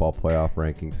college football playoff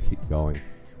rankings keep going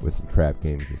with some trap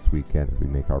games this weekend as we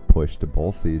make our push to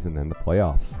bowl season and the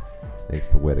playoffs. Thanks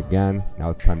to Witt again.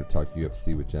 Now it's time to talk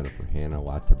UFC with Jennifer Hanna. A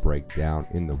lot to break down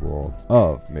in the world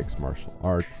of mixed martial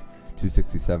arts.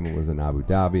 267 was in Abu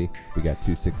Dhabi. We got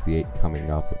 268 coming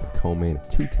up with a co-main of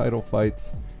 2 title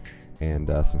fights and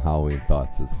some Halloween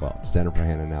thoughts as well. It's Jennifer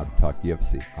Hanna now to talk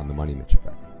UFC on the Money Mitch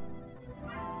Effect.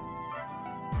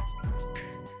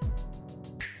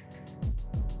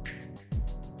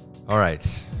 All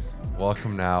right,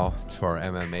 welcome now to our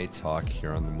MMA talk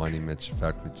here on the Money Mitch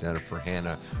Effect with Jennifer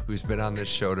Hanna, who's been on this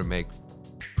show to make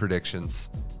predictions.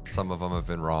 Some of them have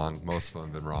been wrong, most of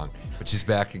them have been wrong, but she's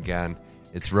back again.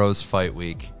 It's Rose Fight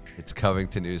Week. It's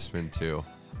Covington Usman too.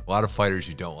 A lot of fighters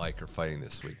you don't like are fighting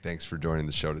this week. Thanks for joining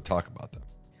the show to talk about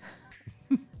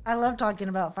them. I love talking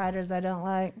about fighters I don't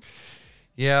like.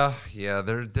 Yeah.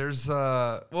 There's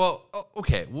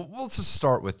okay. We'll just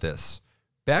start with this.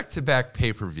 Back-to-back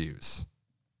pay-per-views.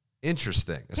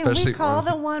 Interesting. Especially Can we call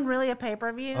the one really a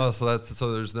pay-per-view? Oh, so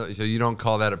you don't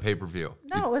call that a pay-per-view?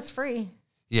 No, it was free.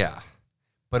 Yeah,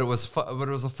 but it was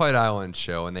a Fight Island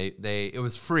show, and it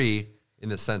was free in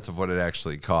the sense of what it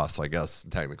actually cost. So I guess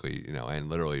technically, and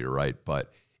literally you're right,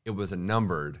 but it was a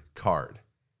numbered card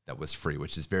that was free,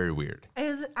 which is very weird.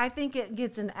 I think it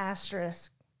gets an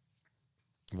asterisk.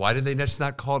 Why did they just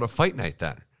not call it a fight night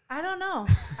then? I don't know.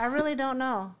 I really don't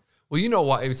know. Well, you know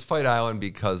why? It was Fight Island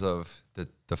because of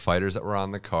the fighters that were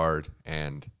on the card,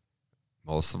 and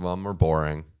most of them were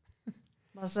boring.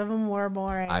 Most of them were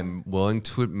boring. I'm willing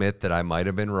to admit that I might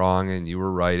have been wrong, and you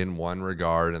were right in one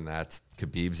regard, and that's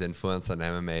Khabib's influence on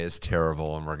MMA is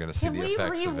terrible, and we're going to see the effects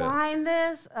of it. Can we rewind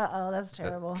this? Uh-oh, that's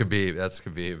terrible. That's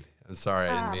Khabib. I'm sorry,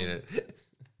 I didn't mean it.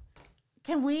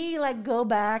 Can we go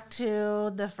back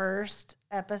to the first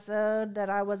episode that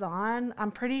I was on?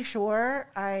 I'm pretty sure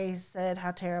I said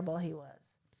how terrible he was.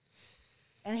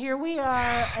 And here we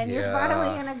are, and you're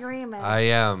finally in agreement. I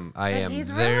am.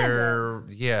 He's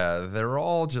they're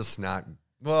all just not.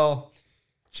 Well,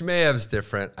 Chimaev's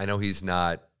different. I know he's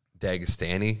not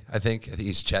Dagestani, I think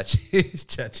he's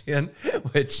Chechen,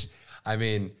 which, I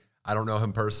mean, I don't know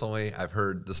him personally. I've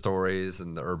heard the stories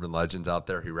and the urban legends out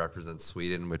there. He represents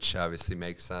Sweden, which obviously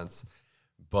makes sense.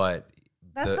 But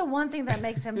that's the one thing that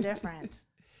makes him different.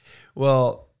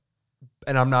 Well,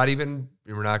 and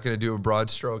we're not going to do a broad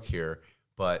stroke here,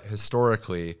 but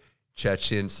historically,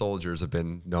 Chechen soldiers have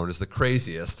been known as the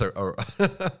craziest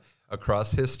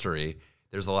across history.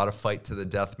 There's a lot of fight to the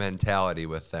death mentality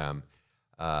with them.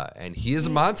 And he is a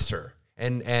monster.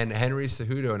 And Henry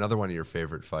Cejudo, another one of your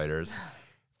favorite fighters,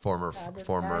 former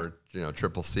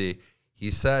Triple C,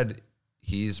 he said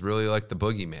he's really like the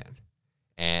boogeyman.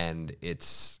 And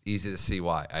it's easy to see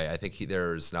why. I think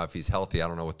there's now if he's healthy, I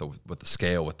don't know what the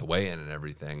scale with the weigh-in and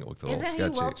everything. It looked a little sketchy.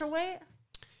 Isn't he welterweight?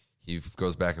 He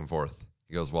goes back and forth.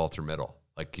 He goes welter middle.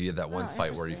 Like he had that one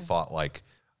fight where he fought like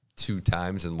 2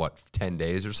 times in 10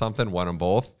 days or something, won them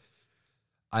both.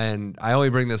 And I only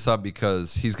bring this up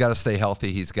because he's got to stay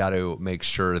healthy. He's got to make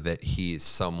sure that he's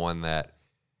someone that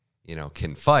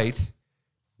can fight.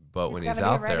 But when he's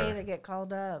out there, ready to get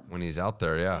called up. When he's out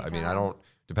there, yeah. I mean, I don't.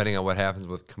 Depending on what happens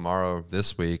with Kamaru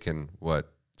this week and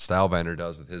what Stylebender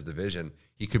does with his division,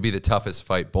 he could be the toughest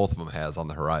fight both of them has on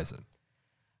the horizon.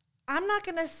 I'm not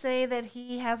going to say that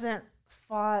he hasn't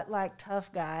fought like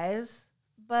tough guys,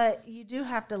 but you do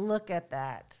have to look at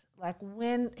that. Like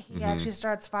when he actually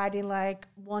starts fighting like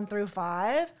 1 through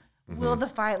 5, will the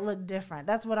fight look different?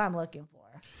 That's what I'm looking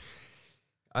for.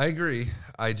 I agree.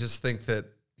 I just think that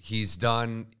he's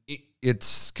done.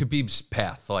 It's Khabib's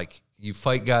path. Like, you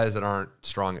fight guys that aren't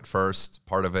strong at first.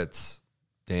 Part of it's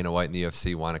Dana White and the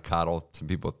UFC want to coddle some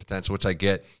people with potential, which I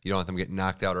get. You don't want them getting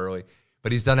knocked out early.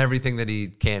 But he's done everything that he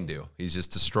can do. He's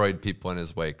just destroyed people in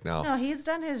his wake. No, he's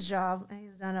done his job, and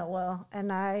he's done it well.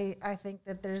 And I think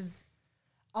that there's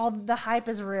all the hype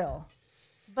is real.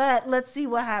 But let's see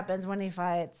what happens when he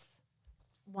fights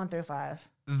 1 through 5.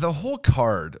 The whole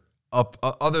card,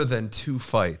 other than 2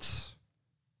 fights,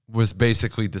 was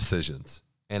basically decisions.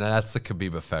 And that's the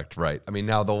Khabib effect, right? I mean,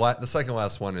 now the second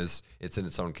last one it's in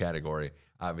its own category.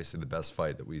 Obviously, the best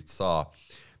fight that we saw,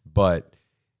 but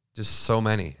just so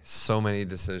many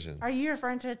decisions. Are you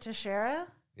referring to Teixeira?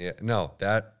 Yeah, no,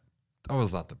 that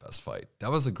was not the best fight.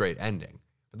 That was a great ending,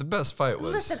 but the best fight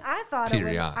was. Listen, I thought Peter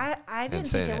it was. Yan I didn't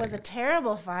think it was a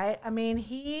terrible fight. I mean,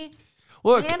 he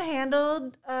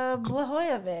manhandled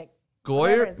Blachowicz.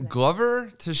 Glover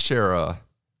Teixeira,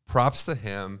 props to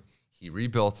him. He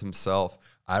rebuilt himself.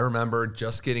 I remember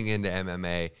just getting into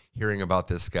MMA, hearing about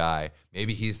this guy.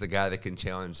 Maybe he's the guy that can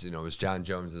challenge, is John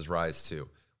Jones' rise too.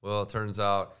 Well, it turns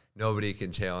out nobody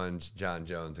can challenge John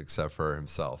Jones except for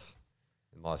himself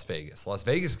in Las Vegas. Las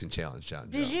Vegas can challenge John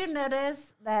Jones. Did you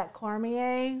notice that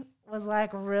Cormier was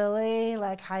really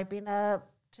hyping up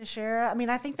Teixeira? I mean,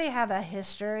 I think they have a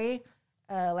history,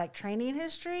 training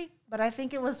history, but I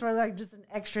think it was sort of just an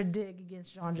extra dig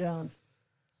against John Jones.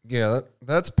 Yeah,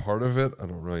 that's part of it. I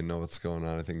don't really know what's going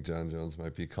on. I think John Jones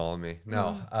might be calling me.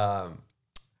 No,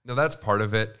 that's part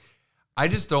of it. I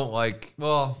just don't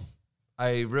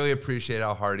I really appreciate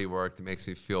how hard he worked. It makes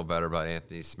me feel better about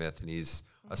Anthony Smith, and he's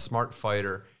a smart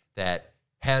fighter that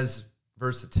has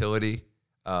versatility.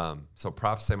 So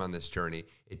props to him on this journey.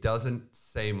 It doesn't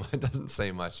say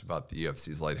much about the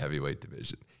UFC's light heavyweight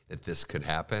division that this could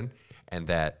happen, and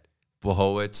that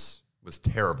Blachowicz was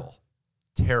terrible,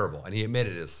 and he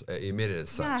admitted as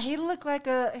such. Yeah, he looked like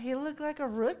a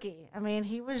rookie. I mean,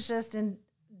 he was just in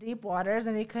deep waters,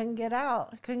 and he couldn't get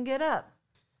out, couldn't get up.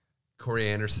 Corey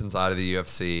Anderson's out of the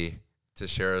UFC.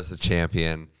 Teixeira's the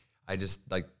champion. I just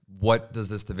what does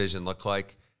this division look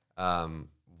like?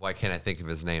 Why can't I think of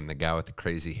his name? The guy with the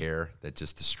crazy hair that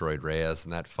just destroyed Reyes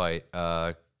in that fight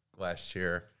last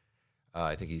year.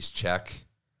 I think he's Czech.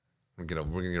 We're gonna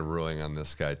get a ruling on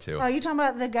this guy too. Oh, you talking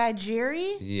about the guy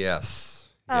Jiri? Yes.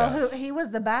 Oh, yes. he was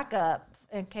the backup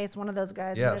in case one of those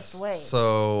guys missed weight.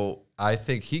 So I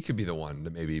think he could be the one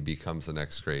that maybe becomes the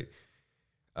next great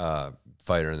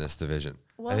fighter in this division.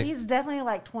 Well, he's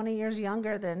definitely 20 years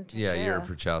younger than Teixeira. Yeah, Yuri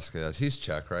Prochazka. He's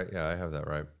Czech, right? Yeah, I have that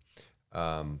right.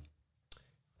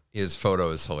 His photo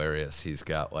is hilarious. He's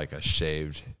got a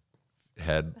shaved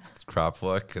head crop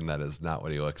look, and that is not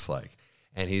what he looks like.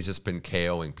 And he's just been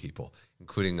KOing people,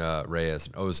 including Reyes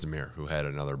and Ozdemir, who had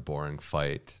another boring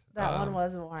fight. That one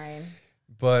was boring.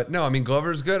 But no, I mean,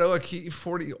 Glover's good. Oh, look, he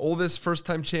oldest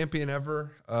first-time champion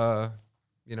ever.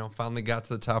 Finally got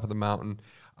to the top of the mountain.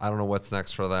 I don't know what's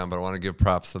next for them, but I want to give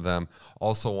props to them.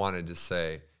 Also wanted to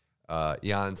say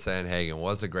Jan Sandhagen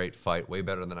was a great fight, way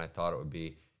better than I thought it would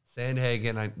be.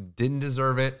 Sandhagen, I didn't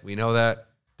deserve it. We know that.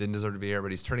 Didn't deserve to be here,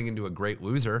 but he's turning into a great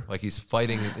loser. He's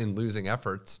fighting in losing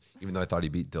efforts, even though I thought he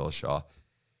beat Dillashaw.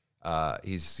 But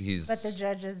the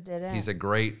judges didn't. He's a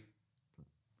great,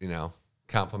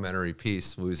 complimentary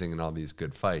piece, losing in all these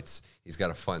good fights. He's got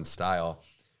a fun style.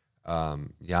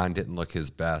 Jan didn't look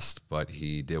his best, but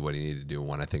he did what he needed to do.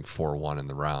 Won, I think, 4-1 in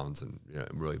the rounds, and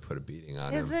really put a beating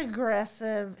on him.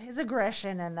 His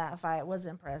aggression in that fight was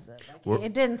impressive.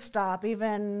 It didn't stop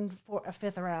even for a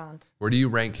 5th round. Where do you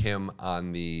rank him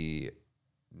on the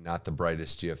not the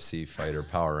brightest UFC fighter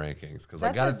power rankings? Because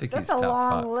I gotta think he's top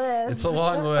 5. List. It's a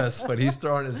long list, but he's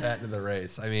throwing his hat into the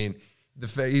race. I mean,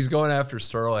 He's going after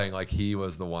Sterling like he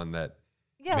was the one that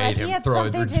Yeah, made like he him had throw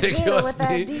it something to do with that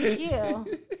ridiculously.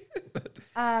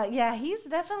 DQ. Yeah, he's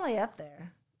definitely up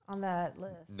there on that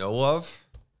list. No love?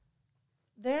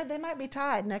 They might be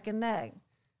tied neck and neck.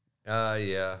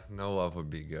 Yeah, no love would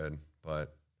be good.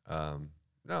 But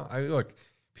no, look,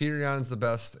 Peter Yan's the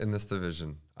best in this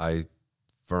division. I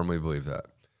firmly believe that.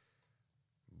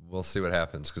 We'll see what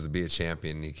happens because to be a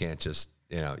champion, you can't just,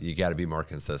 you got to be more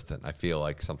consistent. I feel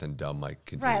like something dumb might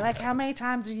continue. Right, like how many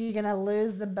times are you going to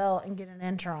lose the belt and get an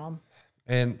interim?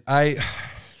 And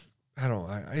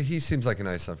he seems like a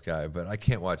nice enough guy, but I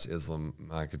can't watch Islam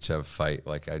Makhachev fight.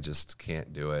 Like, I just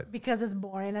can't do it. Because it's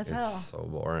boring as hell. It's so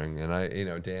boring.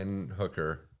 And Dan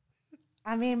Hooker.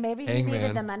 I mean, maybe he Hangman.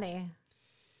 needed the money.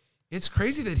 It's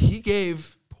crazy that he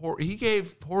gave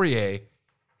Poirier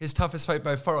his toughest fight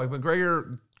by far. Like,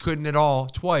 McGregor couldn't at all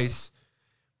twice,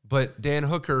 but Dan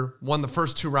Hooker won the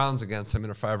first 2 rounds against him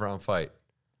in a 5-round fight.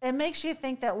 It makes you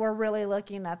think that we're really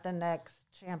looking at the next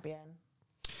champion.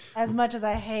 As much as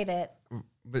I hate it.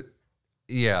 But,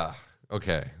 yeah,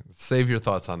 okay. Save your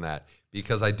thoughts on that.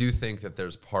 Because I do think that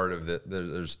there's part of it,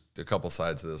 there's a couple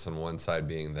sides to this. On one side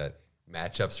being that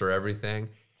matchups are everything,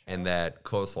 and that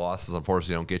close losses,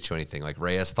 unfortunately, don't get you anything. Like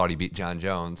Reyes thought he beat John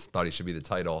Jones, thought he should be the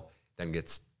title, then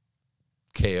gets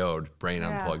KO'd, brain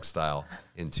unplugged style,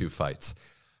 in 2 fights.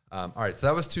 All right, so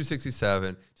that was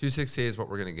 267. 268 is what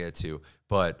we're going to get to.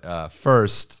 But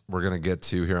first, we're going to get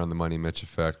to here on the Money Mitch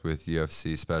Effect with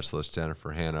UFC specialist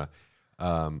Jennifer Hanna.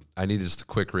 I need just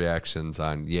quick reactions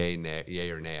on yay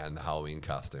or nay on the Halloween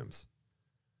costumes.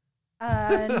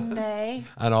 Nay.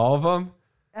 On all of them?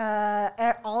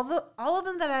 All of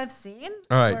them that I've seen.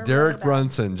 All right, Derek really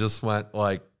Brunson just went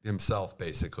like himself,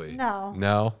 basically.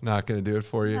 No, not going to do it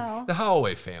for you. No. The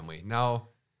Holloway family. No,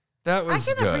 that was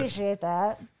I can good. appreciate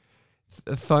that.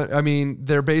 I mean,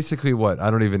 they're basically what? I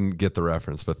don't even get the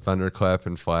reference, but Thunderclap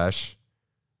and Flash.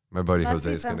 My buddy Must Jose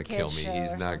be is going to some kill kid's me. show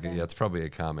He's or not. something. Yeah, it's probably a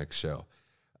comic show.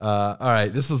 All right,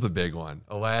 this is the big one.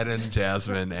 Aladdin,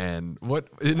 Jasmine, and what?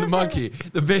 In the monkey,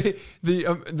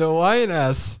 the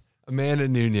lioness, Amanda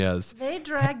Nunes. They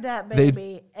dragged that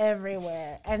baby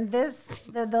everywhere, and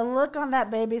the look on that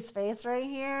baby's face right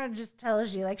here just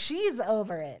tells you like she's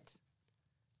over it.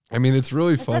 I mean, it's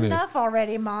really It's funny. enough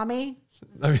already, mommy.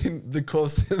 I mean, the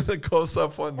close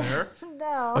up one there.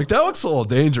 No, Like that looks a little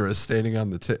dangerous, standing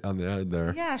on the end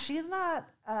there. yeah, she's not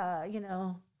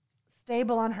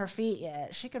stable on her feet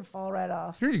yet. She could fall right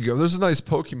off. Here you go. There's a nice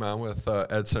Pokemon with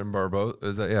Edson Barbosa.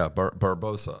 Is that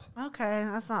Barbosa? Okay,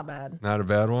 that's not bad. Not a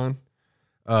bad one.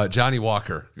 Johnny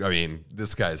Walker. I mean,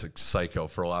 this guy's a psycho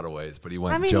for a lot of ways, but he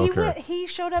went Joker. He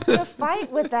showed up to fight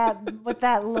with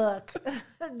that look,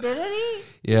 didn't he?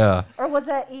 Yeah. Or was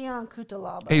that Ion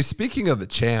Kutalaba? Hey, speaking of the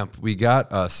champ, we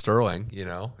got Sterling.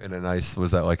 In a nice.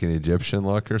 Was that like an Egyptian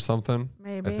look or something?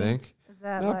 Maybe. I think. Is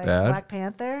that Not like bad. Black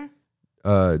Panther?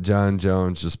 John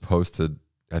Jones just posted.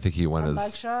 I think he went A as.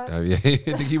 mugshot? Yeah, I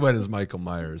think he went as Michael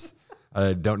Myers.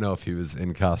 I don't know if he was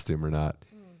in costume or not.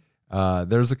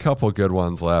 There's a couple good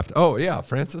ones left. Oh yeah,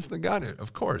 Francis Ngannou.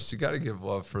 Of course, you got to give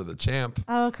love for the champ.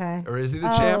 Oh, okay. Or is he the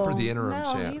champ or the interim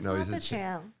no, champ? He's No, not he's the the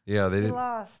champ. Yeah, they He didn't.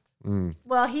 lost.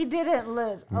 Well, he didn't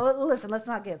lose. Oh, listen, let's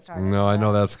not get started. No, I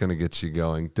know that's going to get you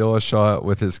going. Dillashaw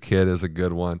with his kid is a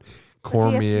good one. Is he a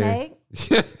Cormier.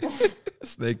 snake?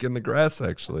 Snake in the grass,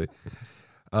 actually.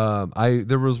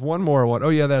 There was one more one. Oh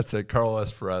yeah, that's it.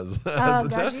 Carlos Perez. Oh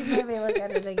gosh, you made me look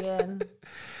at it again.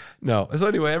 No. So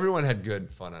anyway, everyone had good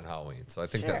fun on Halloween, so I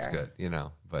think that's Sure.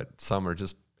 good. But some are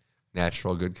just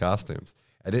natural good costumes.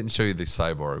 I didn't show you the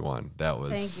cyborg one. That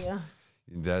was. Thank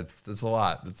you. That's a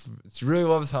lot. She really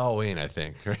loves Halloween, I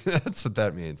think. That's what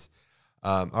that means.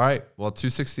 All right. Well,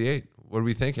 268. What are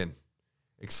we thinking?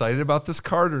 Excited about this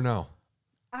card or no?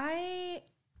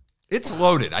 It's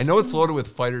loaded. I know it's loaded with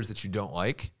fighters that you don't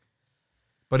like,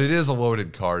 but it is a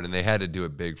loaded card, and they had to do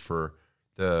it big for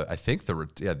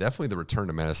definitely the return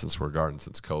to Madison Square Garden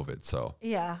since COVID. So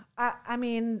Yeah, I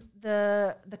mean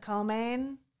the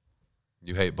co-main.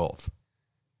 you hate both.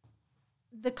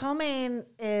 The co-main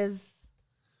is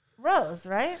Rose,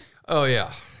 right? Oh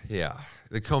yeah.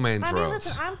 The co-main's I mean, Rose.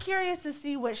 listen, I'm curious to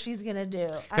see what she's gonna do.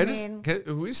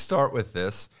 Can we start with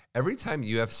this? Every time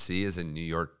UFC is in New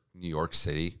York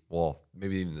City, well,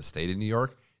 maybe even the state of New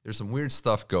York, there's some weird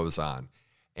stuff goes on.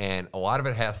 And a lot of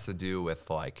it has to do with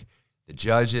like the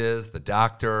judges, the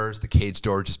doctors, the cage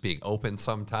door just being open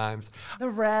sometimes. the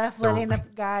ref letting a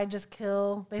guy just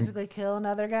basically kill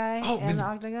another guy in the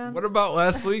octagon. What about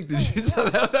last week? Did you see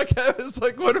that? That guy was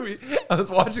like, I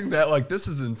was watching that like, this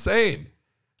is insane.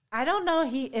 I don't know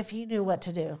if he knew what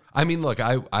to do. I mean, look,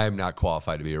 I am not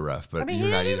qualified to be a ref, but I mean, you're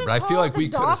he not didn't either. even But I feel call like the we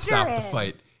could have stopped the doctor in.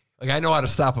 fight Like, I know how to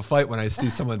stop a fight when I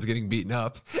see someone's getting beaten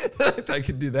up. I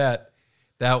could do that.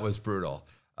 That was brutal.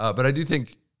 But I do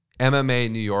think MMA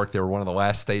in New York, they were one of the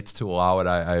last states to allow it,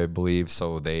 I believe.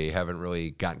 So they haven't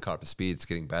really gotten caught up to speed. It's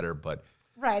getting better, but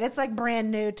Right, it's like brand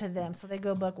new to them, so they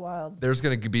go buck wild. there's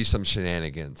going to be some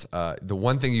shenanigans. The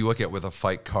one thing you look at with a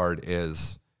fight card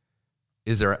is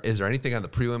there anything on the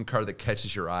prelim card that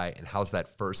catches your eye, and how's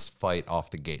that first fight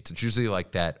off the gate? So it's usually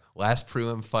like that last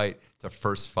prelim fight to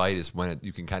first fight is when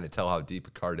you can kind of tell how deep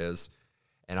a card is,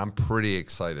 and I'm pretty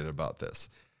excited about this.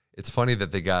 It's funny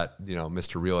that they got,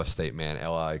 Mr. Real Estate Man,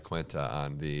 Eli Quinta,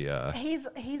 on the... He's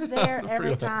there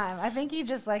every time. I think he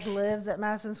just like lives at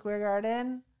Madison Square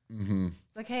Garden. Mm-hmm.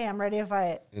 It's like, hey, I'm ready to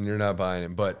fight. And you're not buying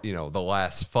him. But, the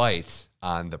last fight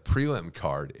on the prelim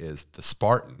card is the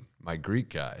Spartan, my Greek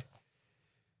guy.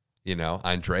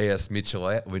 Andreas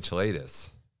Michailidis.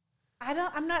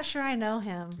 I'm not sure I know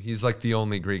him. He's like the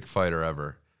only Greek fighter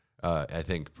ever, I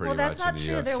think, pretty much in the UFC. Well, that's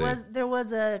not true. There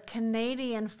was a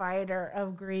Canadian fighter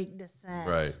of Greek descent.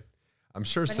 Right. I'm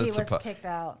sure But he was kicked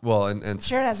out. Well, and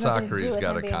Sure has nothing to do Sakari's with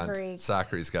got him being Greek.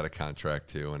 Sakari's got a contract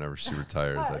too. Whenever she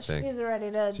retires, I think She's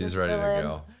ready to. she's ready to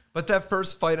go. But that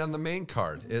first fight on the main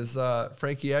card is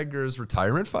Frankie Edgar's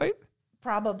retirement fight.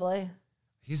 Probably.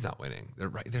 He's not winning.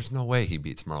 There's no way he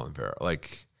beats Marlon Vera.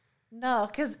 No,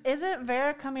 because isn't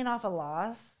Vera coming off a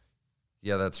loss?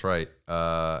 Yeah, that's right.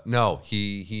 No,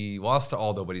 he lost to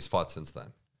Aldo, but he's fought since then.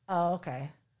 Oh,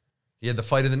 okay. He had the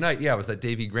fight of the night. Yeah, it was that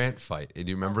Davey Grant fight. Do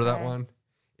you remember that Okay. one?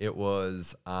 It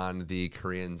was on the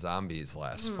Korean Zombies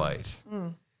last fight.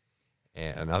 And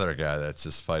another guy that's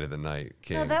just fight of the night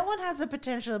came. No, that one has the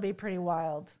potential to be pretty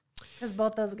wild because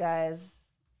both those guys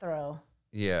throw.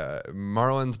 Yeah,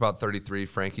 Marlon's about 33.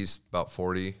 Frankie's about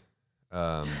 40.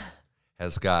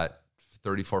 Has got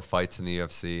 34 fights in the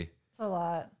UFC. It's a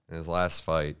lot. And his last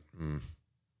fight Didn't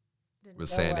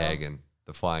was go well. Sandhagen,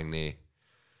 the flying knee.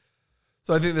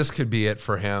 So I think this could be it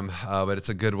for him, but it's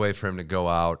a good way for him to go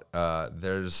out.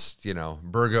 There's,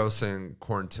 Burgos and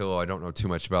Quarantillo. I don't know too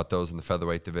much about those in the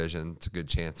featherweight division. It's a good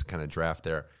chance to kind of draft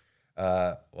there.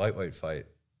 Lightweight fight.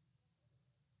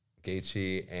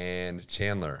 Gaethje and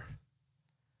Chandler.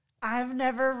 I've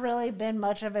never really been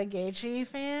much of a Gaethje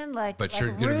fan. But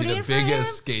you're going to be rooting the for him,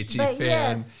 biggest Gaethje but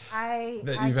fan yes,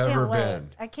 that I you've can't ever wait. been.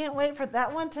 I can't wait for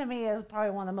that one. To me, is probably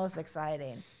one of the most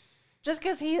exciting. Just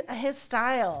because his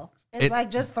style is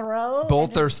like just throw.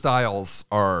 Both their styles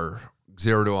are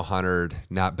 0 to 100,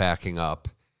 not backing up.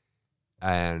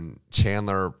 And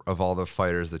Chandler, of all the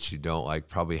fighters that you don't like,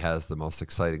 probably has the most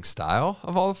exciting style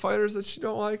of all the fighters that you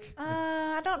don't like.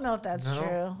 I don't know if that's No?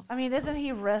 true. I mean, isn't he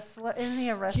a wrestler?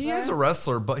 He is a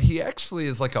wrestler, but he actually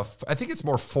is I think it's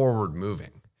more forward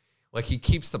moving. Like he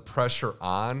keeps the pressure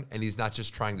on and he's not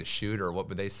just trying to shoot or what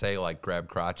would they say, like grab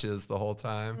crotches the whole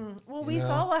time. Well, we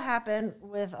saw what happened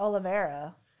with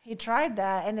Oliveira. He tried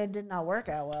that and it did not work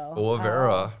out well.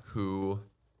 Oliveira, who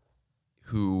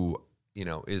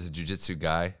is a jiu-jitsu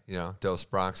guy, Dos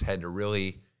Bronx had to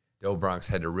really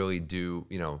do,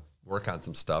 work on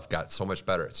some stuff, got so much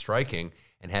better at striking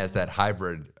and has that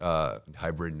hybrid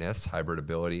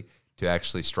ability to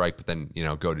actually strike, but then,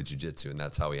 go to jiu-jitsu. And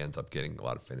that's how he ends up getting a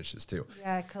lot of finishes too.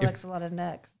 Yeah, it collects a lot of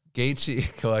necks.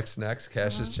 Gaethje collects necks,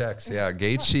 cashes checks. Yeah,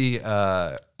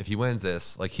 Gaethje, if he wins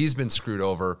this, he's been screwed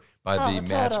over by the totally.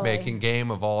 matchmaking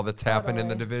game of all that's happened in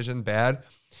the Totally. division. Bad.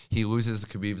 He loses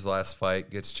Khabib's last fight,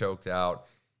 gets choked out.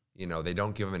 They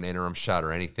don't give him an interim shot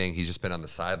or anything. He's just been on the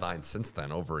sideline since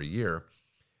then, over a year.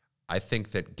 I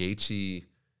think that Gaethje,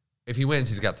 if he wins,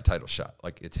 he's got the title shot.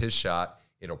 It's his shot.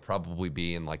 It'll probably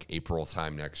be in April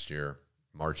time next year,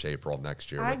 March, April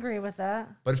next year. I agree with that.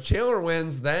 But if Chandler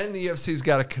wins, then the UFC's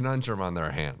got a conundrum on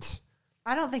their hands.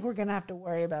 I don't think we're going to have to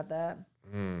worry about that.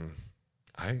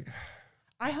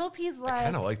 I hope he's I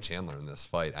kind of like Chandler in this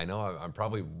fight. I know I'm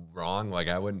probably wrong. I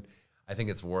think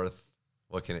it's worth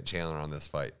looking at Chandler on this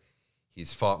fight.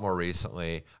 He's fought more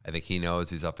recently. I think he knows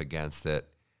he's up against it.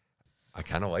 I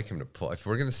kind of like him to pull. If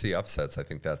we're going to see upsets, I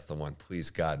think that's the one. Please,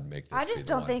 God, make this. I just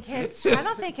don't think I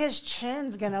don't think his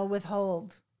chin's going to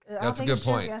withhold. I don't That's a think good his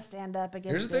chin's point. going to stand up against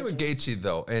Here's the thing with Gaethje. Gaethje,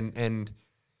 though, and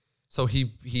so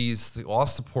he's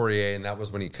lost to Poirier, and that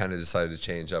was when he kind of decided to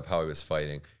change up how he was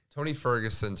fighting. Tony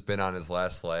Ferguson's been on his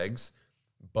last legs,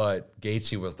 but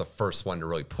Gaethje was the first one to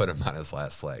really put him on his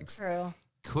last legs. True.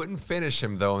 Couldn't finish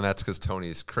him though, and that's because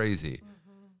Tony's crazy.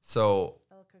 So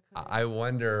I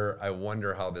wonder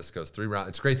how this goes. 3 rounds.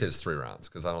 It's great that it's 3 rounds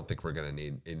because I don't think we're gonna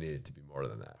need it to be more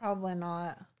than that. Probably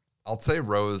not. I'll say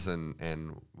Rose and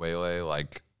Weili,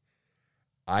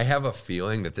 I have a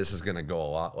feeling that this is gonna go a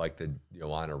lot like the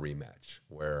Joanna rematch,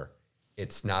 where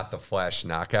it's not the flash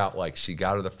knockout. She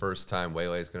got her the first time.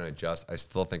 Weili's gonna adjust. I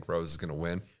still think Rose is gonna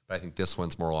win, But I think this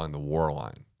one's more along the war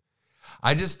line.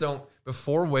 I just don't.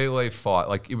 Before Weili fought,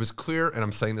 like it was clear, and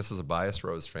I'm saying this as a biased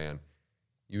Rose fan.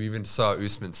 You even saw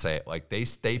Usman say it. Like they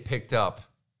picked up,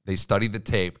 they studied the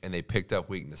tape and they picked up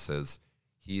weaknesses.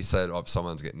 He said, "Oh,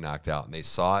 someone's getting knocked out," and they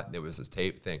saw it. There was this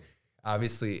tape thing.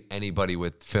 Obviously, anybody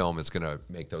with film is going to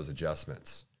make those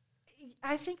adjustments.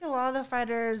 I think a lot of the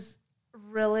fighters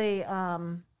really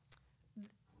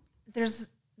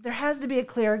there has to be a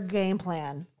clear game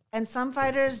plan. And some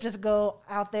fighters just go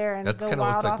out there and That's go kind of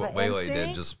wild looked like off what of Weili did.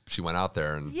 instinct. Just she went out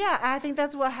there and Yeah, I think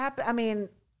that's what happened. I mean,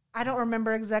 I don't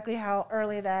remember exactly how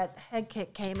early that head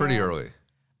kick came in. pretty early.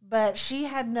 But she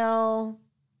had no,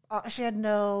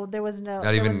 there was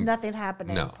nothing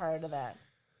happening prior to that.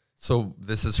 So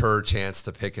this is her chance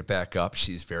to pick it back up.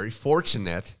 She's very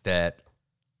fortunate that,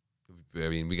 I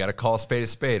mean, we got to call a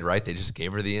spade, right? They just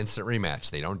gave her the instant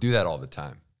rematch. They don't do that all the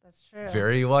time. That's true.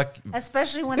 Very lucky.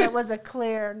 Especially when it was a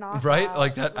clear knockout. Right?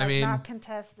 Like that, like I mean. not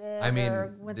contested. I mean,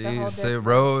 or with the whole distance.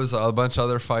 Rose, a bunch of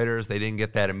other fighters, they didn't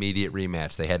get that immediate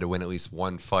rematch. They had to win at least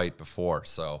one fight before.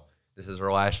 So this is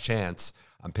her last chance.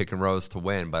 I'm picking Rose to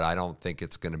win, but I don't think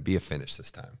it's going to be a finish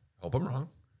this time. Hope I'm wrong,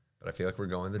 but I feel like we're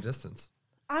going the distance.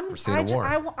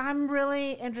 I'm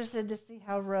really interested to see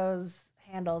how Rose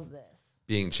handles this.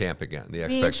 Being champ again, the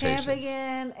Being expectations. champ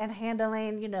again and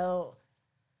handling,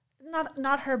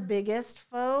 not her biggest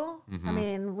foe. Mm-hmm. I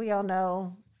mean, we all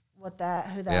know who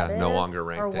that is. Yeah, no longer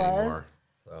ranked anymore.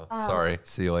 So sorry.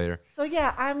 See you later. So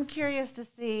yeah, I'm curious to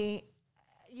see,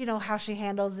 how she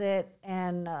handles it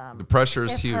and The pressure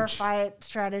is if huge. her fight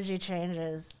strategy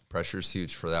changes. Pressure's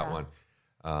huge for that one.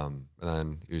 And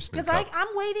then Usman. Because I'm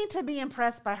waiting to be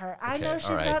impressed by her. I know she's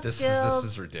got this skills.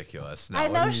 This is ridiculous. I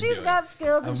know she's got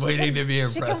skills. I'm waiting to be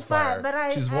impressed by her.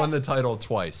 But She's won the title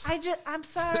twice. I'm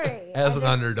sorry. As an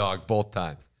underdog both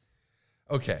times.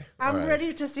 Okay. I'm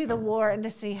ready to see the war and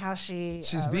to see how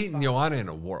she's beaten Joanna in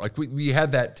a war. Like we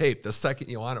had that tape. The second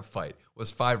Joanna fight was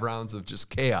 5 rounds of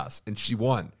just chaos, and she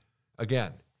won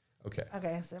again. Okay.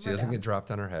 She doesn't get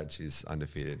dropped on her head. She's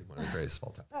undefeated. One of the greatest of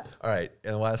all time. All right.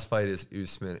 And the last fight is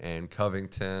Usman and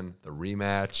Covington, the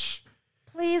rematch.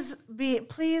 Please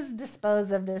dispose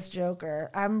of this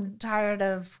joker. I'm tired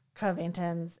of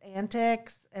Covington's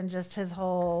antics and just his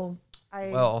whole.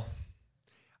 Well,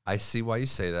 I see why you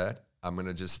say that. I'm going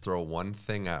to just throw one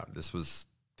thing out. This was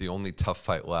the only tough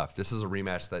fight left. This is a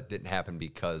rematch that didn't happen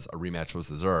because a rematch was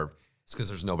deserved. It's because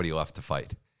there's nobody left to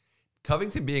fight.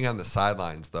 Covington being on the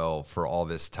sidelines, though, for all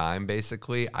this time,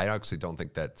 basically, I actually don't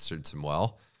think that suits him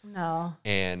well. No.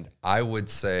 And I would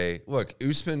say, look,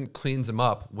 Usman cleans him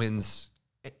up, wins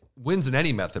in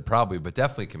any method probably, but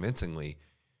definitely convincingly.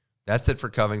 That's it for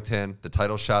Covington. The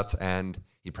title shots end.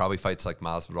 He probably fights like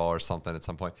Masvidal or something at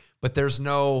some point. But there's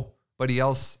nobody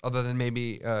else other than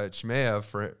maybe Chimaev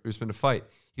for Usman to fight.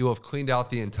 He will have cleaned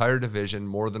out the entire division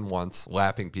more than once,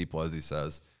 lapping people, as he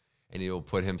says. And he will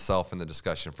put himself in the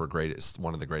discussion for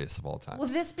one of the greatest of all time. Will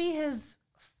this be his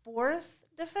 4th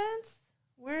defense?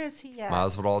 Where is he at?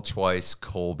 Masvidal twice,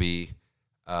 Colby,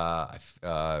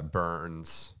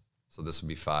 Burns. So this would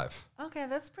be 5. Okay,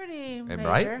 that's pretty major.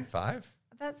 Right? 5?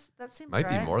 That seems Might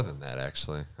right. be more than that,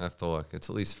 actually. I have to look. It's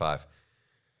at least 5.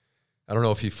 I don't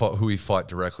know if who he fought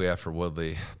directly after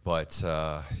Woodley, but he's.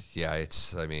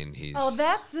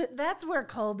 Oh, that's where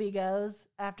Colby goes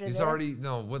after He's this.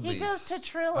 Woodley's. He goes to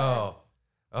Triller.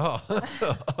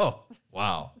 Oh,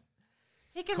 wow.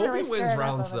 He can Colby really stir wins it up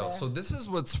rounds, over though. there. So this is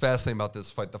what's fascinating about this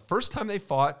fight. The first time they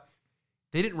fought,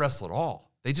 they didn't wrestle at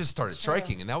all. They just started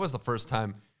striking, and that was the first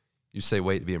time. You say,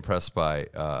 wait to be impressed by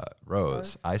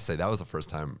Rose. I say that was the first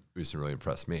time Usman really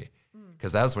impressed me.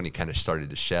 Because that was when he kind of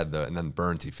started to shed and then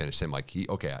Burns, he finished him like,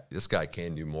 this guy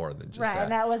can do more than just that. Right,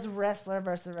 and that was wrestler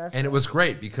versus wrestler. And it was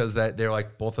great because they're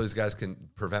like, both those guys can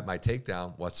prevent my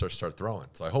takedown. Let's start throwing.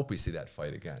 So I hope we see that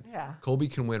fight again. Yeah. Colby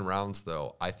can win rounds,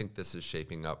 though. I think this is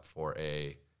shaping up for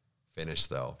a finish,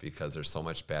 though, because there's so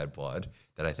much bad blood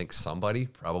that I think somebody,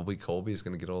 probably Colby, is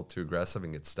going to get a little too aggressive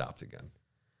and get stopped again.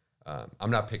 I'm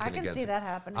not picking against. I can see that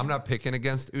happening. I'm not picking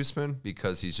against Usman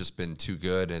because he's just been too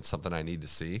good and it's something I need to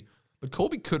see. But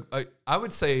Colby could, I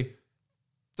would say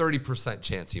 30%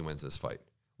 chance he wins this fight,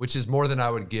 which is more than I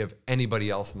would give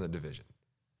anybody else in the division.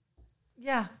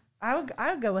 Yeah, I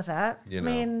would go with that. I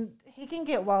mean, he can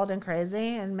get wild and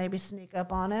crazy and maybe sneak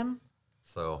up on him.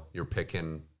 So you're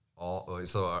picking all.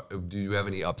 So do you have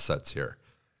any upsets here?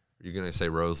 Are you going to say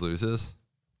Rose loses?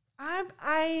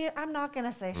 I'm not going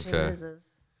to say she loses.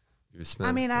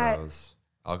 Usman, Rose.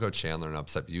 I'll go Chandler and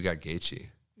upset. You got Gaethje.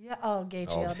 Yeah. Oh, Gaethje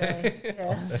all day.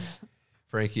 Yes.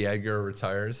 Frankie Edgar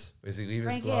retires. Does he leave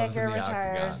his gloves in the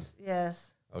octagon?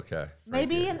 Yes. Okay.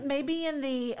 Maybe in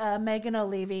the Megan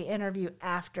O'Leary interview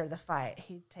after the fight,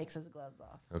 he takes his gloves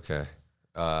off. Okay.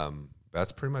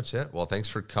 That's pretty much it. Well, thanks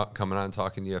for coming on and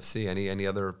talking UFC. Any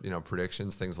other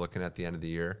predictions? Things looking at the end of the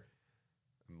year.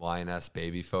 Lioness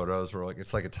baby photos.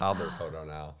 It's like a toddler photo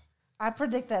now. I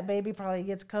predict that baby probably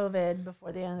gets COVID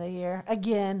before the end of the year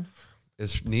again.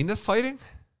 Is Nina fighting?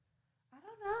 I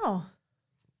don't know.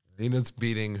 Nina's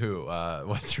beating who?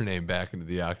 What's her name back into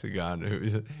the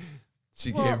octagon?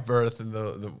 She gave birth in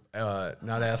the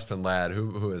not Aspen Ladd.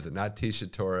 Who is it? Not Tisha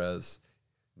Torres.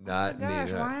 Not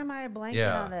Nina. Why am I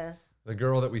blanking on this? The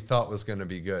girl that we thought was going to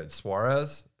be good.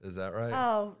 Suarez? Is that right?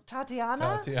 Oh,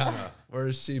 Tatiana? Where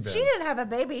has she been? She didn't have a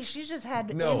baby. She just had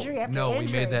injury after injury. No, we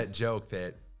made that joke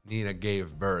that Nina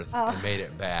gave birth and made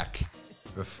it back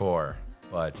before.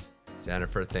 But,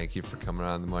 Jennifer, thank you for coming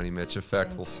on the Money Mitch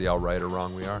Effect. We'll see how right or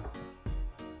wrong we are.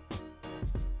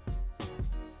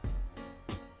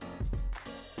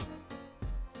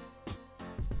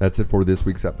 That's it for this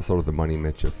week's episode of the Money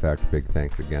Mitch Effect. Big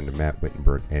thanks again to Matt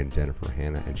Wittenberg and Jennifer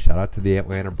Hanna. And shout out to the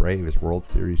Atlanta Braves, World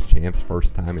Series champs,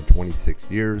 first time in 26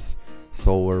 years.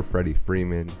 Soler, Freddie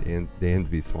Freeman,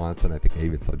 Dansby Swanson. I think I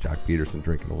even saw Jock Peterson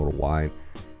drinking a little wine.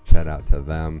 Shout out to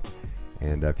them.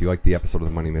 And if you like the episode of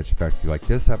the Money Mitch Effect, if you like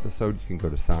this episode, you can go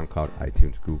to SoundCloud,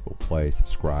 iTunes, Google Play,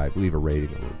 subscribe, leave a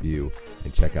rating, a review,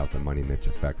 and check out the Money Mitch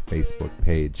Effect Facebook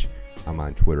page. I'm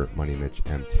on Twitter at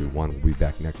MoneyMitchM21. We'll be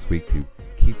back next week to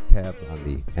keep tabs on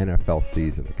the NFL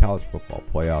season, the college football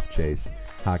playoff chase,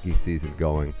 hockey season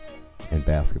going, and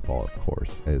basketball, of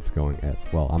course, is going as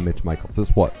well. I'm Mitch Michaels.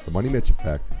 This was the Money Mitch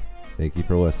Effect. Thank you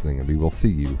for listening, and we will see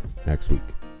you next week.